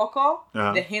Morocco,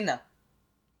 the henna.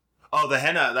 Oh, the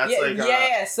henna. That's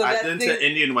So I've been to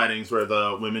Indian weddings where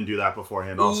the women do that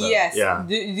beforehand also. Yes. Yeah.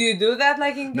 Do you do that,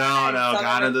 like, in Ghana? No.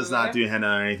 Ghana does not do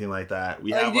henna or anything like that.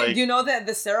 We have, do you know that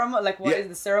the ceremony, like, what is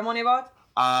the ceremony about?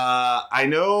 I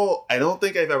know. I don't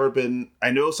think I've ever been.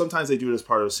 I know sometimes they do it as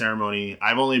part of a ceremony.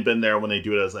 I've only been there when they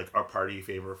do it as, like, a party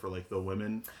favor for, like, the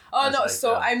women. Oh, no. Like,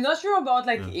 so I'm not sure about,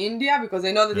 like, India, because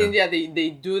I know that India, they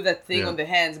do that thing on the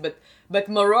hands, but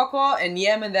Morocco and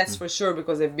Yemen, that's for sure,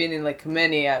 because I've been in, like,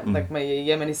 many, like, my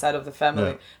Yemeni side of the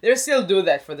family. They still do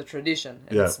that for the tradition,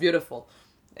 and it's beautiful.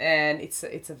 And it's I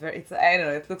don't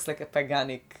know, it looks like a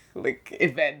paganic, like,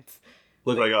 event.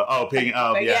 Look like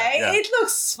it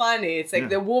looks funny. It's like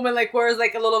the woman, like, wears,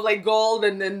 like, a lot of, like, gold,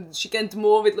 and then she can't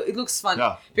move. It looks funny.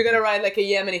 If you're gonna ride, like, a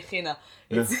Yemeni henna.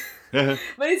 But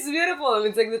it's beautiful, and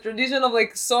it's, like, the tradition of,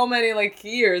 like, so many, like,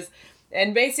 years.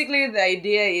 And basically the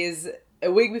idea is,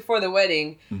 a week before the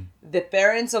wedding, the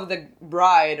parents of the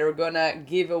bride are gonna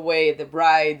give away the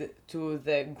bride to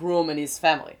the groom and his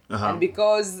family. And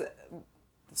because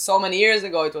so many years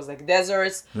ago it was, like,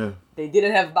 deserts, they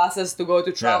didn't have buses to go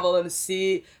to travel and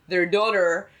see their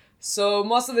daughter, so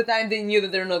most of the time they knew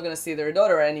that they're not gonna see their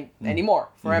daughter anymore,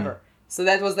 forever. So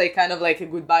that was, like, kind of like a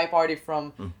goodbye party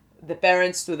from the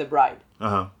parents to the bride.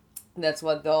 That's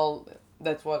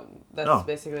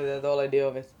basically the whole idea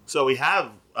of it. So we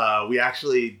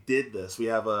actually did this. We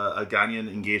have a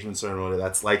Ghanaian engagement ceremony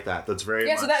that's like that. That's very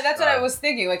much, so that's what I was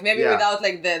thinking. Like, maybe without,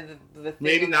 like, the thing.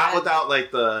 Maybe not without,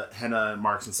 like, the henna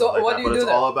marks and stuff like that. But it's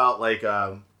all about, like,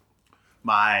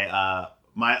 my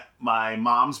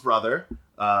mom's brother.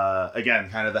 Again,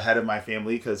 kind of the head of my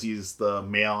family because he's the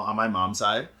male on my mom's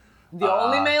side. The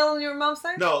only male on your mom's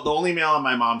side? No, the only male on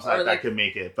my mom's side that could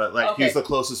make it. But, like, he's the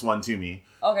closest one to me.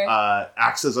 Okay.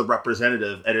 Acts as a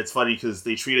representative. And it's funny because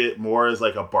they treat it more as,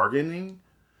 like, a bargaining.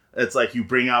 It's like you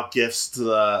bring out gifts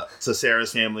to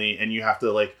Sarah's family and you have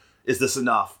to, like, is this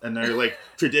enough? And they're, like,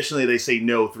 traditionally they say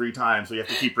no 3 times. So you have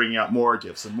to keep bringing out more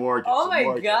gifts and more gifts. Oh, my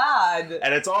God. Gifts.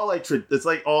 And it's all, like, it's,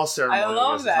 like, all ceremonial. I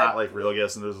love that. It's not, like, real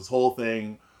gifts. And there's this whole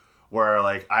thing where,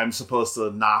 like, I'm supposed to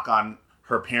knock on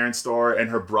her parents' door, and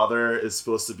her brother is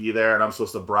supposed to be there, and I'm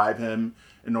supposed to bribe him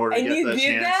in order to get the chance. And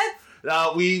you did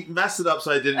that? We messed it up,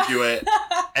 so I didn't do it.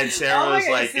 And Sarah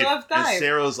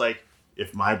was like,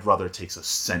 if my brother takes a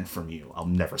cent from you, I'll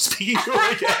never speak to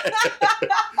him again.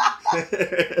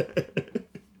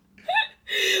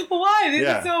 Why?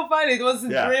 This is so funny. It was a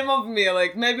dream of me.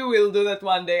 Like, maybe we'll do that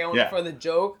one day only for the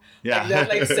joke. Like that,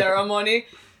 like, ceremony.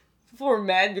 For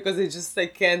Matt, because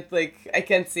I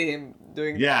can't see him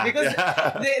doing that. Because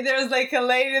there's like a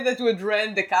lady that would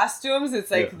rent the costumes.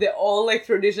 It's like they're all like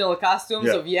traditional costumes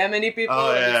of Yemeni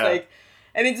people. It's like,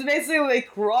 and it's basically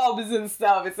like robes and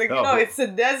stuff. It's like, it's a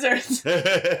desert.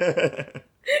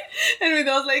 And with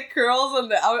those like curls on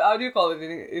the how do you call it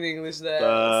in English, the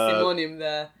simonim,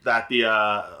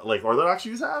 like Orthodox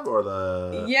Jews have, or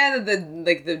the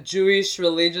like the Jewish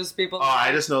religious people.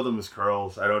 I just know them as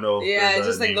curls. I don't know.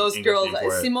 Just like those curls,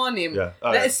 simonim.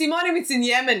 Simonim, it's in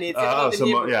Yemeni. It's not in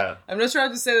Hebrew. I'm not sure how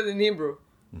to say that in Hebrew.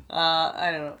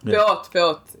 I don't know.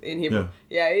 Peot in Hebrew.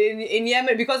 In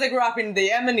Yemen, because I grew up in the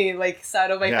Yemeni like side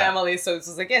of my family, so it's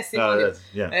just like simonim.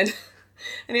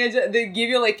 And they give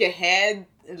you like a head.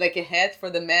 Like a hat for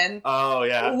the men. Oh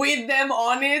yeah. With them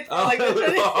on it. And I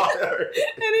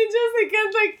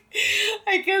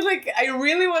can't I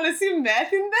really want to see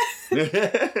Matt in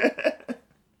that.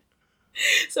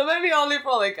 So maybe only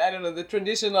for like, I don't know, the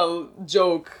traditional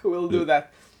joke we'll do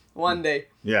that one day.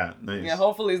 Yeah, nice. Yeah,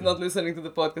 hopefully he's not listening to the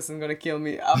podcast and gonna kill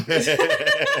me after.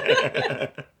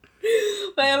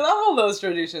 But I love all those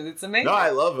traditions. It's amazing. No, I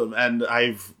love them. And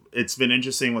it's been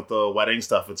interesting with the wedding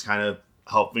stuff. It's kind of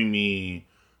helping me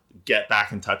get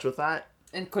back in touch with that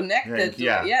and connected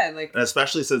and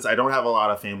especially since I don't have a lot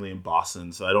of family in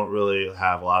Boston, so I don't really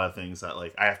have a lot of things that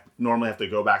like normally have to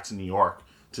go back to New York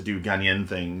to do Ghanaian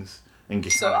things and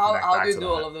get how do you do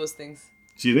all of those things?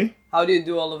 Excuse me? How do you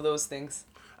do all of those things?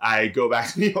 I go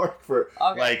back to New York for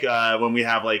like when we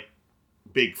have like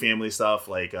big family stuff,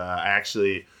 like I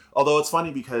actually, although it's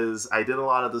funny because I did a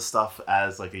lot of this stuff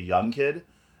as like a young kid.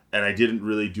 And I didn't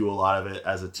really do a lot of it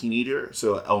as a teenager.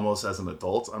 So almost as an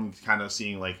adult, I'm kind of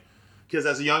seeing like, because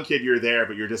as a young kid, you're there,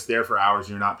 but you're just there for hours.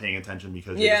 You're not paying attention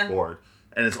because you're just bored.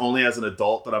 And it's only as an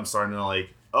adult that I'm starting to like,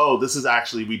 oh, this is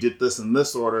actually, we did this in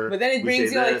this order. But then it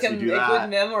brings you like a good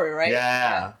memory, right?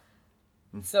 Yeah.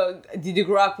 So did you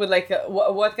grow up with like,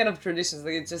 what kind of traditions?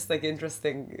 Like, it's just like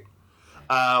interesting.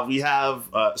 We have,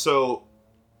 so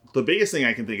the biggest thing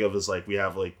I can think of is like we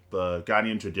have like the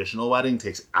Ghanaian traditional wedding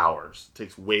takes hours. It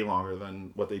takes way longer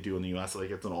than what they do in the U.S. Like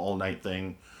it's an all-night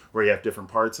thing where you have different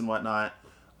parts and whatnot.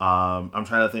 I'm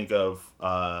trying to think of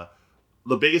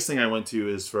the biggest thing I went to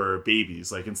is for babies.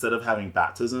 Like instead of having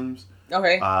baptisms,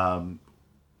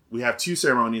 we have two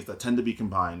ceremonies that tend to be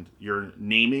combined. Your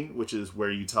naming, which is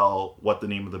where you tell what the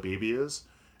name of the baby is,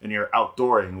 and your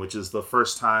outdooring, which is the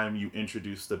first time you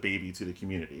introduce the baby to the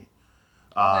community.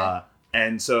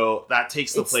 And so that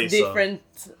takes the place different,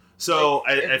 of... So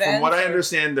from what I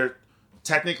understand, they're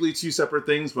technically two separate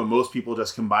things, but most people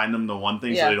just combine them to one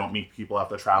thing so they don't make people have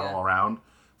to travel around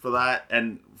for that.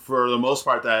 And for the most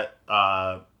part, that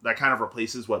kind of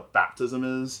replaces what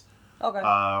baptism is. Okay.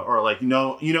 Or like,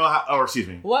 excuse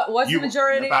me. What's the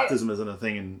majority... Baptism isn't a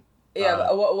thing in...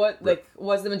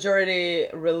 what's the majority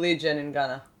religion in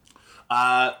Ghana?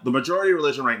 The majority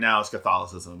religion right now is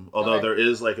Catholicism, although there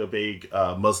is like a big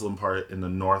Muslim part in the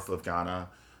north of Ghana.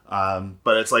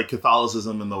 But it's like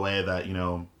Catholicism in the way that,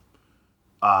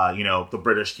 the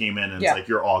British came in and it's like,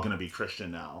 you're all going to be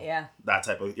Christian now. Yeah. That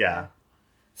type of,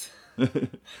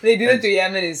 They do it to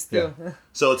Yemenis too. Yeah.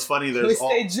 So it's funny. We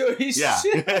stay Jewish. Yeah.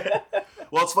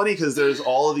 Well, it's funny because there's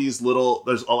all of these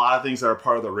there's a lot of things that are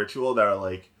part of the ritual that are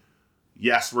like,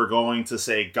 yes, we're going to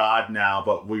say God now,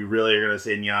 but we really are going to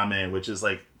say Nyame, which is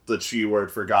like the tree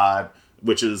word for God,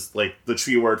 which is like the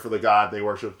tree word for the God they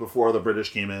worshipped before the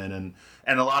British came in.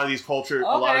 And a lot of these cultures,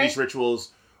 a lot of these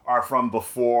rituals are from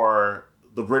before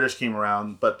the British came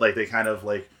around, but like they kind of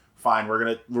like, fine, we're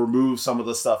going to remove some of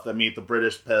the stuff that made the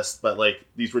British pissed, but like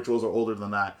these rituals are older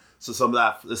than that. So some of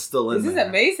that is still in there. This is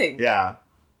amazing. Yeah.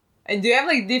 And do you have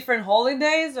like different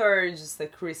holidays or just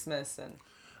like Christmas and...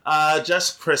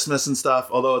 Just Christmas and stuff.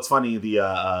 Although it's funny,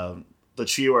 the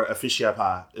tree or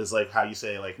Afishiapa is like how you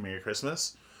say like Merry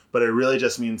Christmas, but it really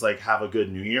just means like have a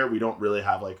good New Year. We don't really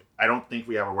have like, I don't think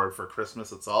we have a word for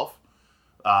Christmas itself.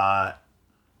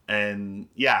 And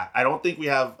yeah, I don't think we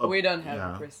have. We don't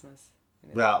have a Christmas.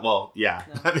 Yeah, well, yeah,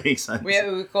 no. That makes sense. We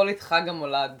call it Chag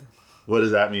HaMolad. What does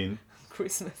that mean?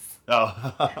 Christmas.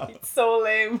 Oh. It's so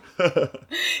lame.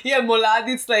 Yeah, Molad,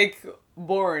 it's like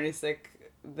born. It's like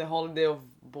the holiday of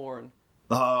born.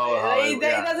 Oh, it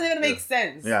doesn't even make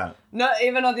sense. Yeah. Not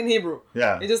in Hebrew.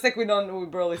 Yeah. It's just like we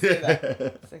barely say that.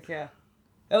 It's like, yeah.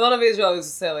 A lot of Israelis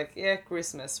say like, yeah,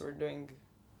 Christmas, we're doing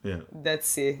Dead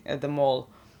Sea at the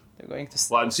mall. They're going to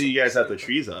Well, and see you guys have the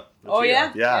trees up.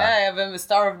 Yeah? Yeah, I have a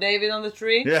Star of David on the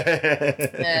tree. Yeah.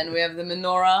 And we have the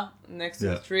menorah next to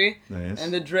the tree. Nice.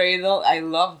 And the dreidel. I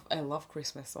love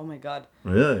Christmas. Oh my God.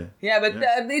 Really? Yeah, but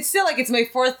it's still like it's my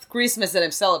fourth Christmas that I'm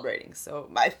celebrating. So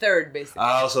my third, basically.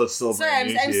 Oh, so it's still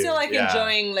I'm still like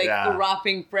enjoying like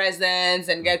wrapping presents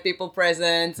and get people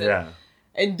presents. And,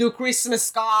 and do Christmas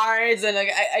cards, and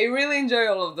like I really enjoy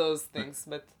all of those things.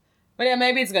 But yeah,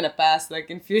 maybe it's gonna pass like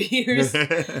in a few years.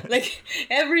 Like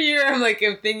every year, I'm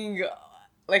thinking,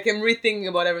 like I'm rethinking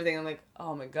about everything. I'm like,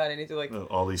 oh my god, I need to like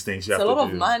all these things you have to do. It's a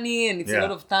lot of money and it's a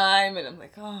lot of time, and I'm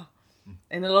like,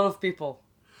 and a lot of people.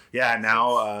 Yeah,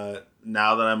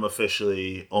 now that I'm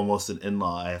officially almost an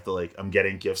in-law, I have to like I'm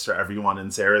getting gifts for everyone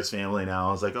in Sarah's family now.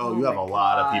 I was like, you have a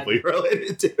lot of people you're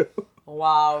related to.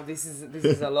 Wow, this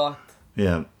is a lot.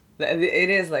 Yeah. It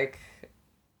is like,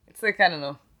 it's like, I don't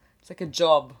know, it's like a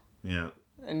job. Yeah.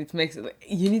 And it makes it like,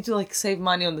 you need to like save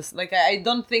money on this. Like I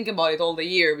don't think about it all the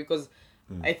year because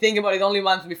I think about it only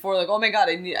months before. Like, oh my god,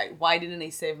 why didn't I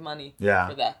save money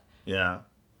for that? Yeah.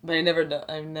 But I never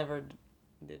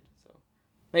did. So,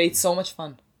 but it's so much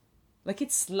fun. Like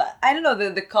I don't know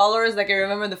the colors. Like I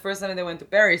remember the first time I went to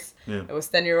Paris. Yeah. I was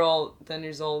 10 years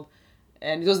old,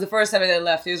 and it was the first time I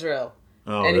left Israel.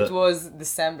 Oh, and it was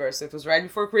December, so it was right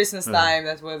before Christmas time.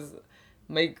 That was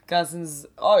my cousin's.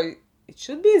 Oh, it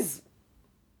should be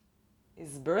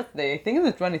his birthday. I think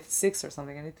it's the 26th or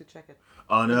something. I need to check it.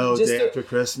 Oh no, day after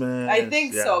Christmas. I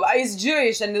think so. He's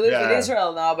Jewish and he lives in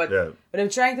Israel now, but I'm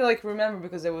trying to like remember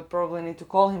because I would probably need to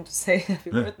call him to say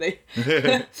happy birthday.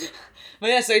 But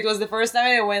yeah, so it was the first time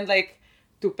I went like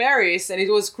to Paris, and it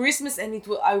was Christmas, and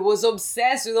I was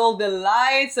obsessed with all the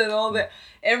lights and all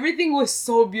everything was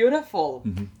so beautiful.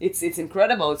 Mm-hmm. It's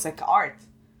incredible. It's like art.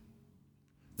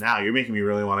 Now you're making me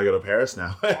really want to go to Paris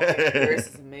now. Paris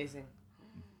is amazing.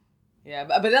 Yeah,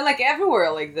 but then like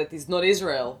everywhere like that is not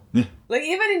Israel. Like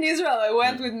even in Israel, I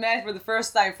went with Matt for the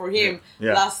first time for him.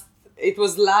 It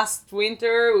was last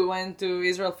winter. We went to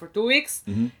Israel for 2 weeks,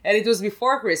 and it was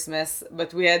before Christmas.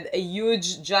 But we had a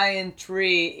huge, giant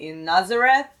tree in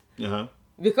Nazareth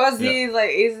because he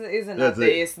like is an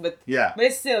atheist, but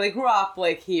still, he grew up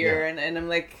like here, and I'm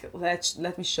like,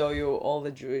 let me show you all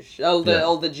the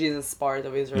Jesus part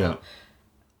of Israel.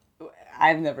 Yeah.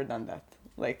 I've never done that,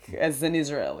 like as an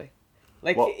Israeli,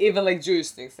 like even like Jewish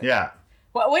things.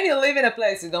 Well, when you live in a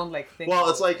place, you don't like think. Well,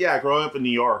 it's like growing up in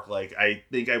New York. Like I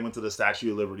think I went to the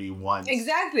Statue of Liberty once.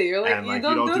 Exactly, you're like, and like you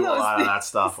don't do a lot of that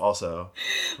stuff, also.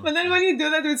 But then when you do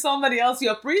that with somebody else,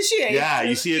 you appreciate. Yeah,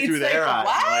 you see it through their eyes.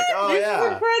 What? Like, oh this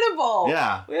is incredible.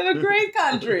 Yeah, we have a great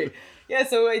country. Yeah,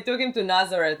 so I took him to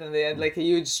Nazareth, and they had like a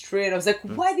huge tree, and I was like,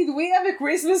 why did we have a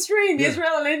Christmas tree in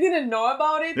Israel and I didn't know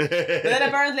about it? But then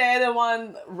apparently I had the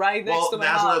one right next to my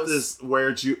house. Nazareth is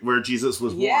where Jesus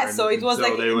was born. Yeah, so it was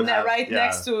like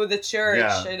next to the church.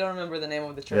 Yeah. I don't remember the name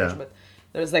of the church, but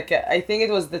there's like I think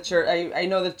it was the church. I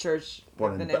know the church.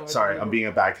 I'm being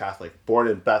a bad Catholic. Born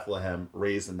in Bethlehem,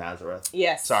 raised in Nazareth.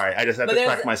 Yes. Sorry, I just had to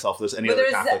correct myself. If there's any other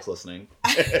Catholics listening.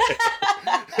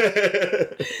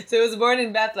 So he was born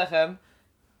in Bethlehem.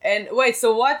 And wait,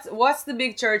 so what's the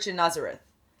big church in Nazareth?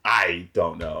 I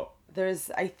don't know.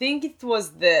 I think it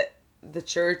was the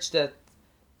church that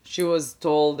she was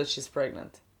told that she's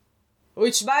pregnant.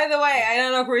 Which, by the way, I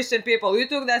don't know Christian people. You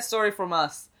took that story from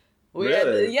us.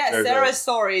 Really? Sarah's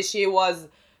story.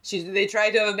 They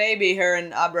tried to have a baby, her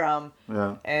and Abraham.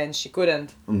 Yeah. And she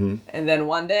couldn't. Mm-hmm. And then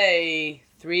one day,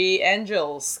 3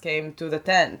 angels came to the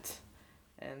tent.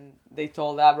 And they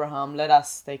told Abraham, let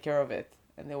us take care of it.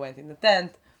 And they went in the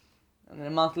tent. And then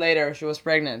a month later, she was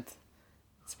pregnant.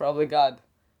 It's probably God.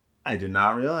 I did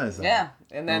not realize that. Yeah.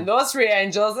 And then those 3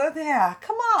 angels,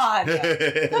 come on.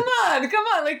 Come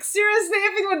on. Like, seriously,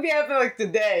 if it would be happening like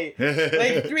today.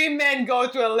 Like, 3 men go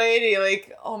to a lady,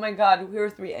 like, oh my God, we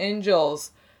were 3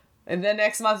 angels. And then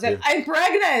next month, I'm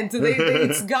pregnant.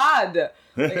 It's God.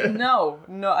 Like, no,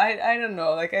 I don't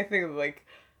know. Like, I think, like,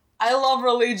 I love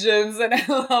religions, and I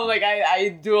love, like, I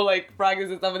do, like, practice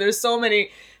and stuff, but there's so many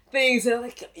things that,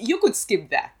 like, you could skip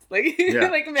that. Like,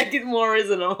 like, make it more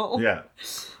reasonable. Yeah.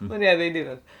 But yeah, they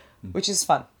didn't, which is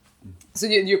fun. So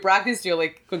you practice, you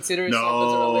like consider yourself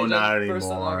as a religion not anymore.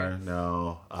 person? Okay.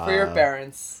 No. For your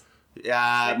parents.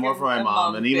 Yeah, like more for my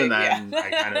mom, and even then, I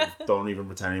kind of don't even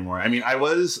pretend anymore. I mean, it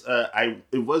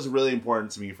was really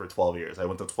important to me for 12 years. I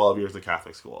went to 12 years of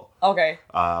Catholic school. Okay.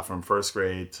 From first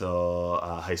grade till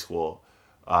high school,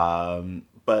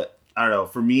 but I don't know.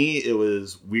 For me, it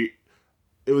was weird.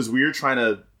 It was weird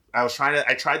I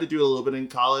tried to do a little bit in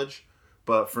college,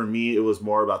 but for me, it was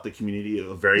more about the community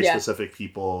of very specific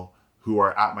people who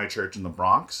are at my church in the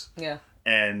Bronx. Yeah.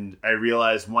 And I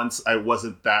realized once I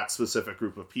wasn't that specific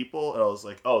group of people, and I was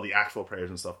like, oh, the actual prayers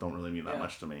and stuff don't really mean that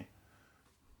much to me.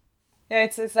 Yeah,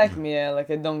 it's like me. Like,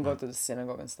 I don't go to the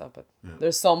synagogue and stuff, but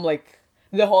there's some, like,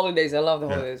 the holidays. I love the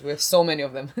holidays. We have so many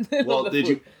of them. Well,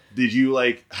 did you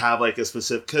like have like a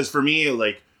specific? Because for me,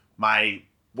 like my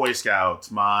Boy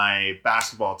Scouts, my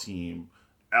basketball team,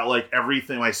 like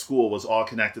everything, my school was all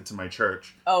connected to my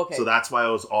church. Oh, okay. So that's why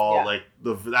it was all like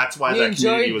that's why that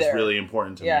community was really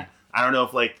important to me. I don't know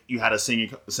if like you had a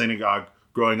synagogue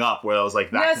growing up where I was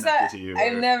like that connected to you.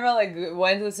 I've never like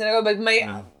went to the synagogue, but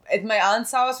at my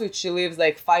aunt's house, which she lives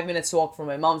like 5 minutes walk from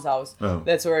my mom's house,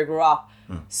 that's where I grew up.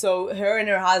 So her and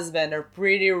her husband are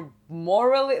pretty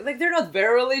morally, like they're not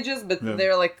very religious, but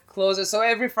they're like closer. So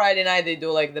every Friday night they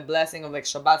do like the blessing of like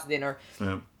Shabbat dinner.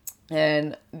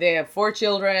 And they have 4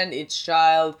 children. Each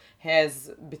child has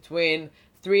between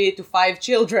 3 to 5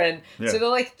 children. So they're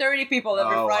like 30 people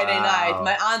every Friday night.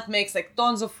 My aunt makes like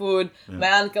tons of food.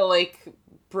 My uncle like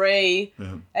pray.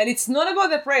 And it's not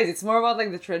about the praise. It's more about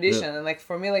like the tradition. And like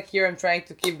for me, like here I'm trying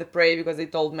to keep the pray because they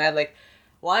told Matt like,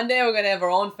 one day we're gonna have our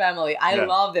own family. I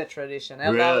love that tradition. I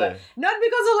love that. Not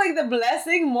because of like the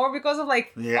blessing, more because of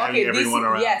like, okay,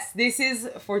 this is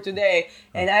for today,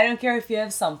 and I don't care if you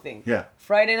have something.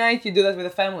 Friday night you do that with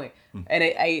the family, and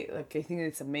I think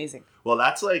it's amazing. Well,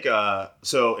 that's like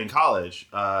so in college,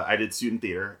 I did student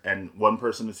theater, and one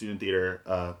person in student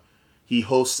theater, he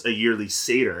hosts a yearly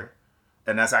Seder.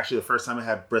 And that's actually the first time I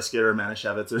had brisket or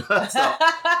manischewitz or stuff.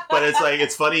 But it's like,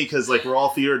 it's funny because like we're all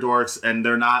theater dorks and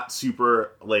they're not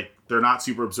super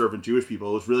observant Jewish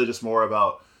people. It was really just more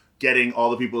about getting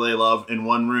all the people they love in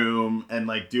one room and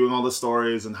like doing all the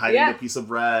stories and hiding a piece of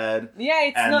bread.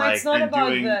 It's not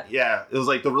about it was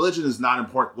like the religion was not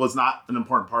an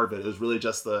important part of it. It was really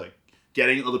just the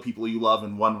getting all the people you love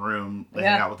in one room to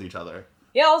hang out with each other.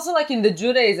 Yeah, also like in the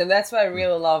Judaism, that's why I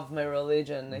really love my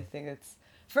religion. I think it's,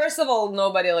 first of all,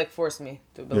 nobody like forced me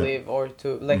to believe or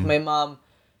to like my mom.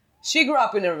 She grew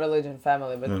up in a religious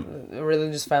family,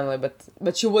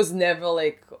 but she was never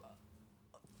like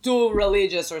too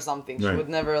religious or something. She would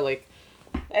never like,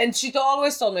 and she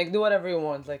always told me like, do whatever you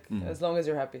want, like as long as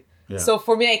you're happy. So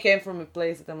for me, I came from a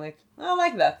place that I'm like, I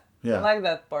like that. I like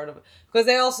that part of it because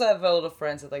I also have a lot of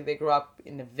friends that like they grew up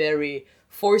in a very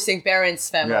forcing parents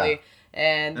family.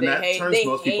 And they turns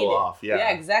most people off.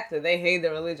 Yeah, exactly. They hate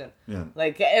the religion.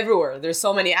 Like everywhere. There's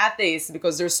so many atheists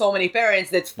because there's so many parents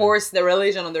that force the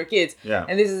religion on their kids.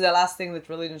 And this is the last thing that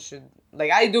religion should...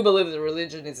 Like, I do believe that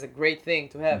religion is a great thing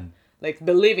to have. Like,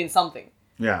 believe in something.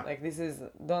 Like, this is...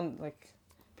 Don't, like...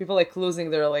 People, like,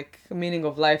 losing their, like, meaning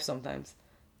of life sometimes.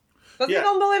 Because they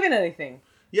don't believe in anything.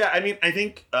 Yeah, I mean, I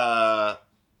think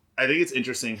it's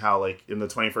interesting how, like, in the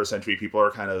 21st century, people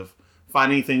are kind of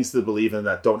finding things to believe in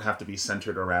that don't have to be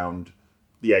centered around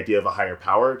the idea of a higher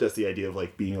power, just the idea of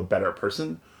like being a better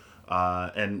person.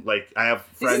 And like I have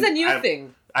friends. This is a new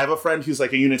thing. I have a friend who's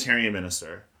like a Unitarian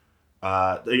minister.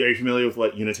 Are you familiar with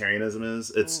what Unitarianism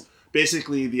is? It's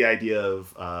basically the idea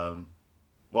of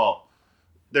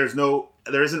there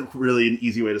isn't really an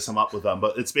easy way to sum up with them,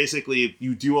 but it's basically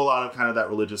you do a lot of kind of that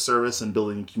religious service and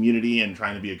building community and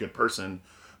trying to be a good person,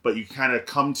 but you kind of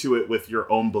come to it with your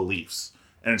own beliefs.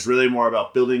 And it's really more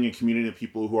about building a community of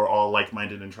people who are all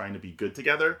like-minded and trying to be good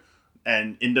together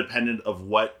and independent of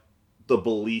what the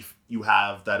belief you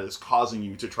have that is causing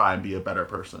you to try and be a better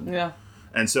person.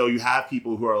 And so you have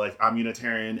people who are like, I'm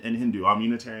Unitarian and Hindu, I'm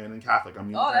Unitarian and Catholic, I'm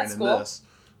Unitarian and this.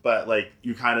 But like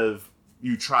you're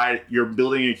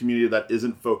building a community that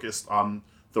isn't focused on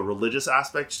the religious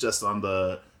aspects, just on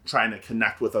the trying to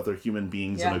connect with other human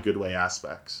beings in a good way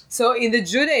aspects. So in the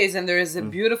Judaism, there is a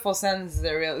beautiful sentence.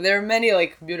 There are many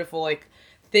like beautiful like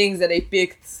things that I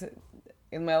picked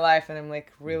in my life, and I'm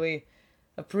like really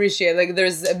appreciate. Like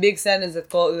there's a big sentence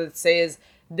that says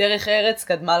 "Derech Eretz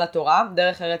kadma laTorah."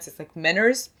 Derech Eretz is like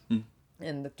manners,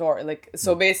 and the Torah. Like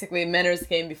so, basically, manners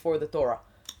came before the Torah.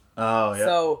 Oh yeah.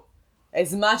 So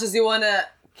as much as you wanna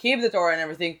keep the Torah and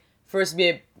everything, first be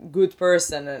a good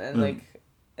person and like.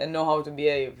 And know how to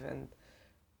behave, and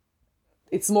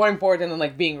it's more important than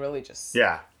like being religious.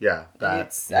 I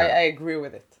agree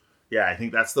with it. Yeah, I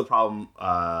think that's the problem.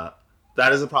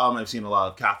 That is a problem I've seen a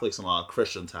lot of Catholics and a lot of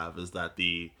Christians have, is that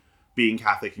being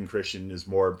Catholic and Christian is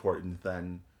more important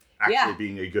than actually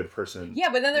being a good person. Yeah,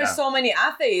 but then there's so many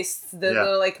atheists that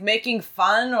are like making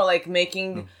fun or like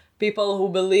making people who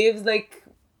believe like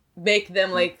make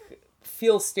them like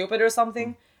feel stupid or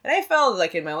something. And I felt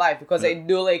like in my life because I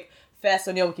do like fast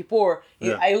on Yom Kippur.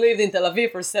 I lived in Tel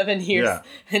Aviv for 7 years,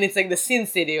 and it's like the sin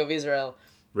city of Israel.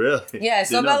 Really? Yeah,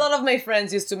 so a lot of my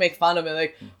friends used to make fun of me,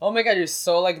 like, oh my god, you're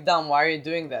so like dumb, why are you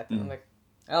doing that? And I'm like,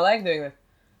 I like doing that.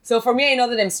 So for me, I know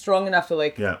that I'm strong enough to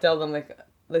like tell them like,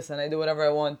 listen, I do whatever I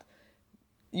want.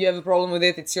 You have a problem with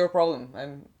it, it's your problem.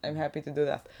 I'm happy to do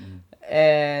that.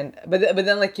 And but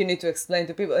then like you need to explain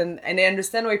to people, and I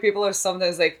understand why people are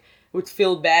sometimes like would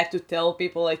feel bad to tell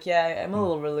people like, yeah, I'm a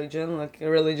little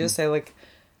religious. I like,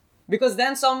 because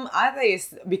then some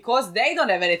atheists, because they don't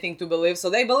have anything to believe, so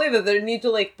they believe that they need to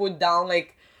like put down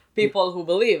like people who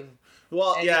believe.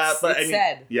 Well, and yeah, but I mean,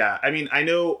 sad. Yeah, I mean, I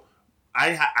know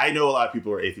a lot of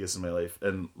people who are atheists in my life,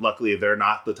 and luckily they're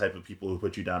not the type of people who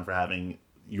put you down for having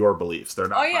your beliefs. They're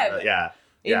not. Oh yeah,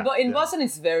 in Boston,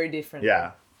 it's very different.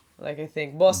 Yeah, like I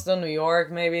think Boston, New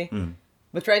York, maybe.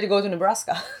 But try to go to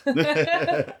Nebraska.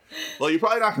 Well, you're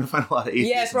probably not going to find a lot of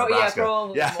atheists in Nebraska. Yeah,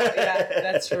 probably. Yeah.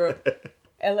 That's true.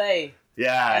 L.A.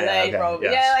 Yeah, LA, okay, probably.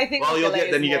 Yes. Yeah, I think. Well,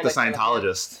 then you get the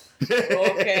Scientologist.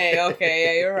 Okay.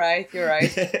 Yeah, you're right.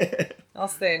 I'll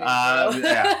stay in Israel.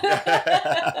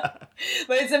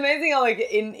 But it's amazing how, like,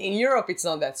 in Europe, it's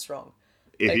not that strong.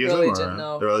 Atheism, like religion,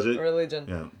 no. Religion.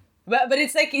 Yeah. But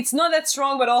it's like, it's not that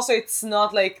strong, but also it's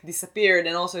not, like, disappeared.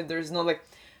 And also there's no, like,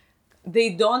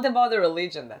 they don't about the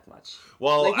religion that much.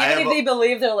 Well, like, even if they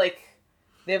believe, they're like,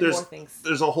 they have more things.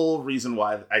 There's a whole reason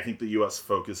why I think the U.S.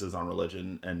 focuses on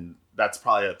religion, and that's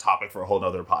probably a topic for a whole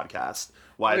other podcast.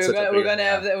 Why we're gonna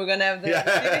have the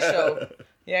TV show.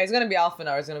 Yeah, it's gonna be half an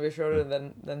hour. It's gonna be shorter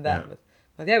than that. Yeah.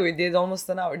 But yeah, we did almost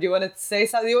an hour. Do you want to say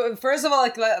something? First of all,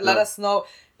 like let us know.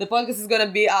 The podcast is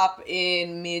gonna be up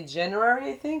in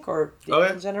mid-January, I think, or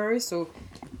January. So,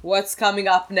 what's coming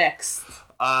up next?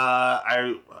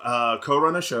 I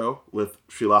co-run a show with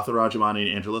Srilatha Rajamani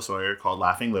and Angela Sawyer called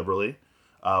Laughing Liberally.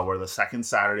 We're the second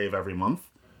Saturday of every month.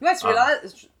 What,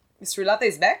 Srilatha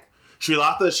is back?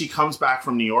 Srilatha, she comes back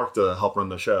from New York to help run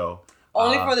the show.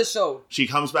 Only for the show? She'll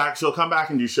come back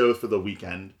and do shows for the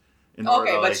weekend. She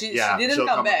didn't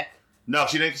come back. No,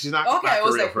 she didn't. She's not back. Okay, I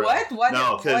was like, what?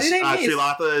 No, because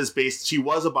Srilatha is based. She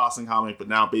was a Boston comic, but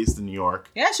now based in New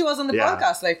York. Yeah, she was on the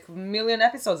podcast like a million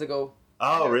episodes ago.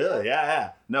 Oh, really?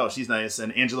 Yeah. No, she's nice.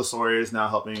 And Angela Sawyer is now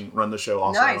helping run the show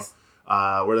also. Nice.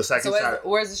 We're the second Saturday.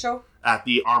 Where's the show? At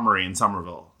the Armory in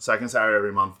Somerville. Second Saturday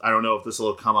every month. I don't know if this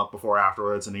will come up before or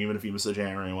afterwards, and even if you miss the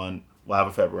January one, we'll have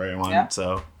a February one. Yeah.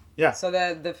 So, yeah. So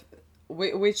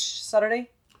which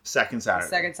Saturday? Second Saturday.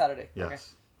 Second Saturday. Yes. Okay.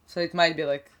 So it might be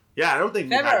like... Yeah, I don't think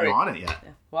we've had you on it yet. Yeah.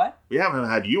 What? We haven't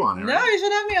had you on it, right? No, you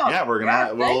should have me on. Yeah,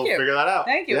 we'll figure that out.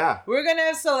 Thank you. Yeah. We're gonna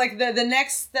have, so like the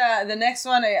next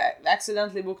one, I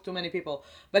accidentally booked too many people.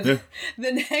 But the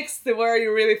next, Where Are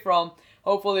You Really From,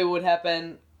 hopefully would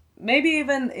happen maybe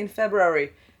even in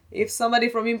February. If somebody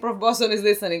from Improv Boston is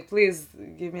listening, please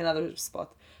give me another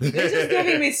spot. They're just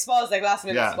giving me spots, like last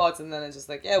minute spots, and then it's just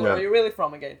like, where are you really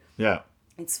from again? Yeah.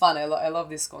 It's fun. I love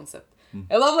this concept.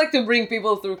 I love like to bring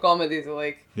people through comedy to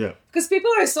like... Yeah. Because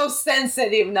people are so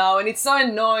sensitive now, and it's so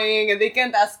annoying, and they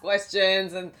can't ask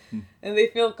questions, and they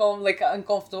feel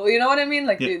uncomfortable. You know what I mean?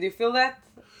 Like, do you feel that?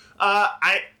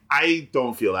 I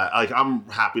don't feel that. Like, I'm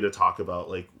happy to talk about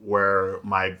like where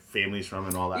my family's from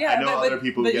and all that. Yeah, I know other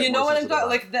people who get more sensitive. But you know what I'm talking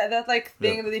like that like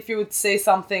thing that if you would say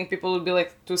something, people would be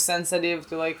like too sensitive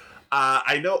to like.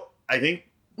 I know. I think.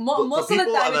 Most of the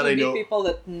time it would be people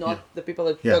that the people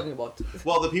that you're talking about.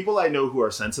 Well, the people I know who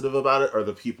are sensitive about it are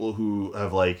the people who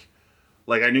have like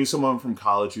I knew someone from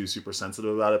college who was super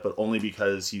sensitive about it, but only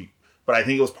because but I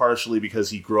think it was partially because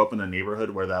he grew up in a neighborhood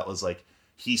where that was like,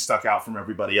 he stuck out from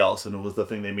everybody else, and it was the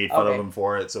thing they made fun of him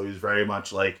for it. So he's very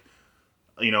much like,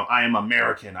 I am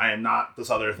American. I am not this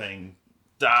other thing.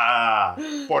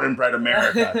 Born and bred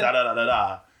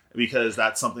America. Because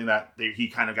that's something that he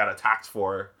kind of got attacked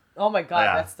for. Oh my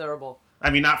God, that's terrible. I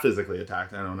mean, not physically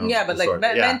attacked. I don't know. Yeah, but like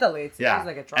mentally, it feels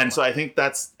like a trauma. And so I think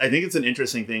it's an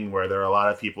interesting thing where there are a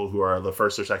lot of people who are the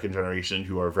first or second generation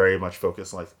who are very much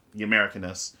focused on like the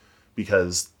Americanness,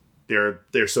 because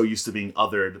they're so used to being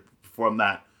othered from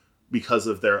that because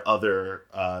of their other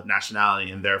nationality,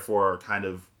 and therefore kind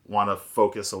of want to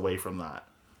focus away from that.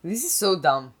 This is so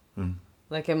dumb.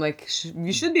 Like, I'm like,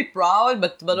 you should be proud,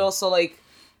 but also like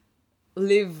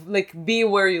live, like be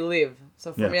where you live.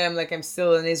 So for me, I'm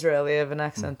still an Israeli. I have an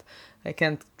accent. I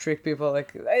can't trick people.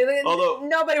 Although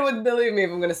nobody would believe me if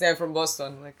I'm gonna say I'm from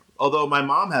Boston. Like, although my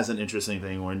mom has an interesting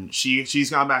thing when she's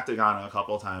gone back to Ghana a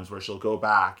couple of times, where she'll go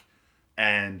back,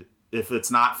 and if it's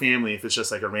not family, if it's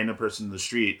just like a random person in the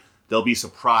street, they'll be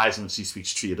surprised when she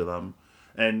speaks Twi to them.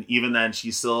 And even then, she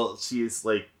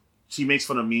makes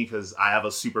fun of me because I have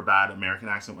a super bad American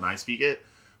accent when I speak it.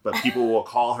 But people will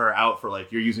call her out for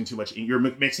like, you're using too much, you're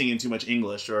mixing in too much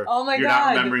English, or you're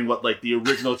not remembering what like the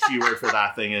original Twi word for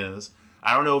that thing is.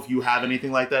 I don't know if you have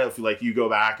anything like that. If you go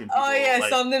back and people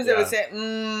sometimes they would say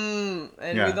and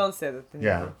we don't say that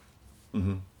anymore.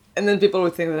 And then people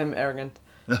would think that I'm arrogant.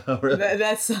 Really?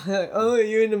 That's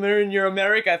you're in your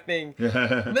America thing. But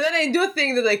then I do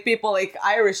think that like people, like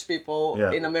Irish people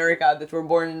in America that were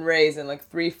born and raised in like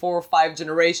 3, 4, 5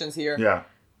 generations here,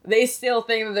 they still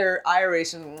think that they're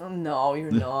Irish, and no,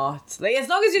 you're not. Like, as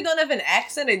long as you don't have an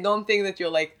accent, I don't think that you're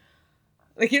like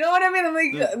you know what I mean? I'm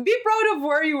like, be proud of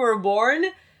where you were born,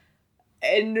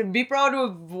 and be proud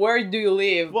of where do you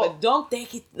live, but don't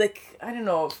take it like, I don't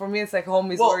know. For me, it's like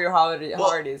home is where your heart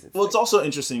is. It's also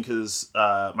interesting because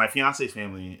my fiance's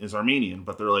family is Armenian,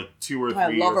 but they're like 2 or 3 I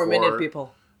love or 4. Armenian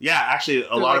people. Yeah, actually,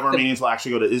 a lot of Armenians will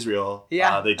actually go to Israel.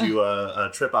 Yeah, they do a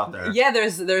trip out there. Yeah,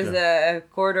 there's a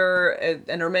quarter,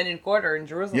 an Armenian quarter in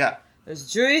Jerusalem. Yeah, there's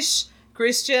Jewish,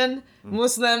 Christian,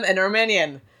 Muslim, and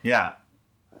Armenian. Yeah,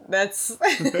 that's.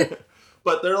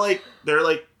 But they're like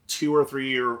 2 or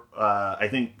 3, or I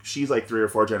think she's like 3 or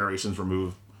 4 generations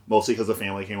removed, mostly because the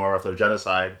family came over after the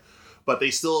genocide. But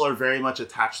they still are very much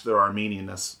attached to their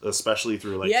Armenianness, especially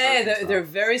through like they're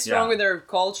very strong with their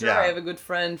culture. I have a good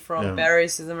friend from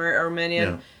Paris, he's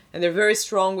Armenian, and they're very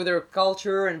strong with their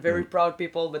culture and very proud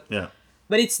people.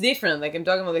 But it's different. Like I'm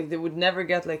talking about, like they would never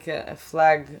get like a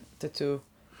flag tattoo.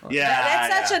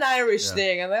 That's such an Irish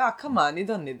thing. I'm like, oh come on, you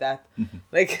don't need that.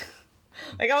 Like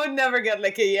I would never get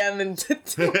like a Yemen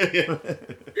tattoo.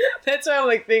 That's why I'm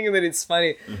like thinking that it's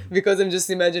funny, because I'm just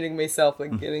imagining myself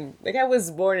like getting, like I was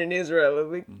born in Israel.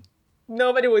 Like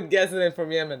nobody would guess that I'm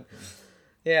from Yemen.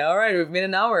 Yeah, all right, we've been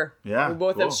an hour. Yeah, we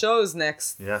both have shows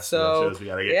next. Yes, so shows we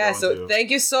gotta get going so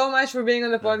thank you so much for being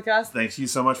on the podcast. Thank you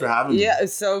so much for having me. Yeah,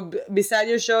 so beside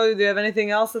your show, do you have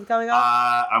anything else that's coming up?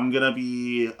 I'm gonna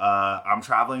be I'm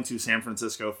traveling to San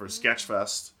Francisco for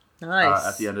Sketchfest. Nice.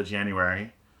 At the end of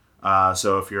January.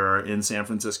 So if you're in San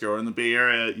Francisco or in the Bay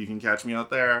Area, you can catch me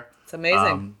out there. It's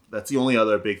amazing. That's the only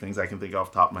other big things I can think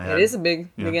off the top of my head. It is big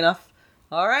enough.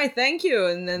 All right, thank you.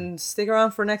 And then stick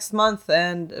around for next month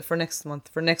and for next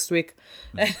week.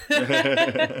 Bye.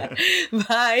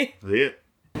 See ya.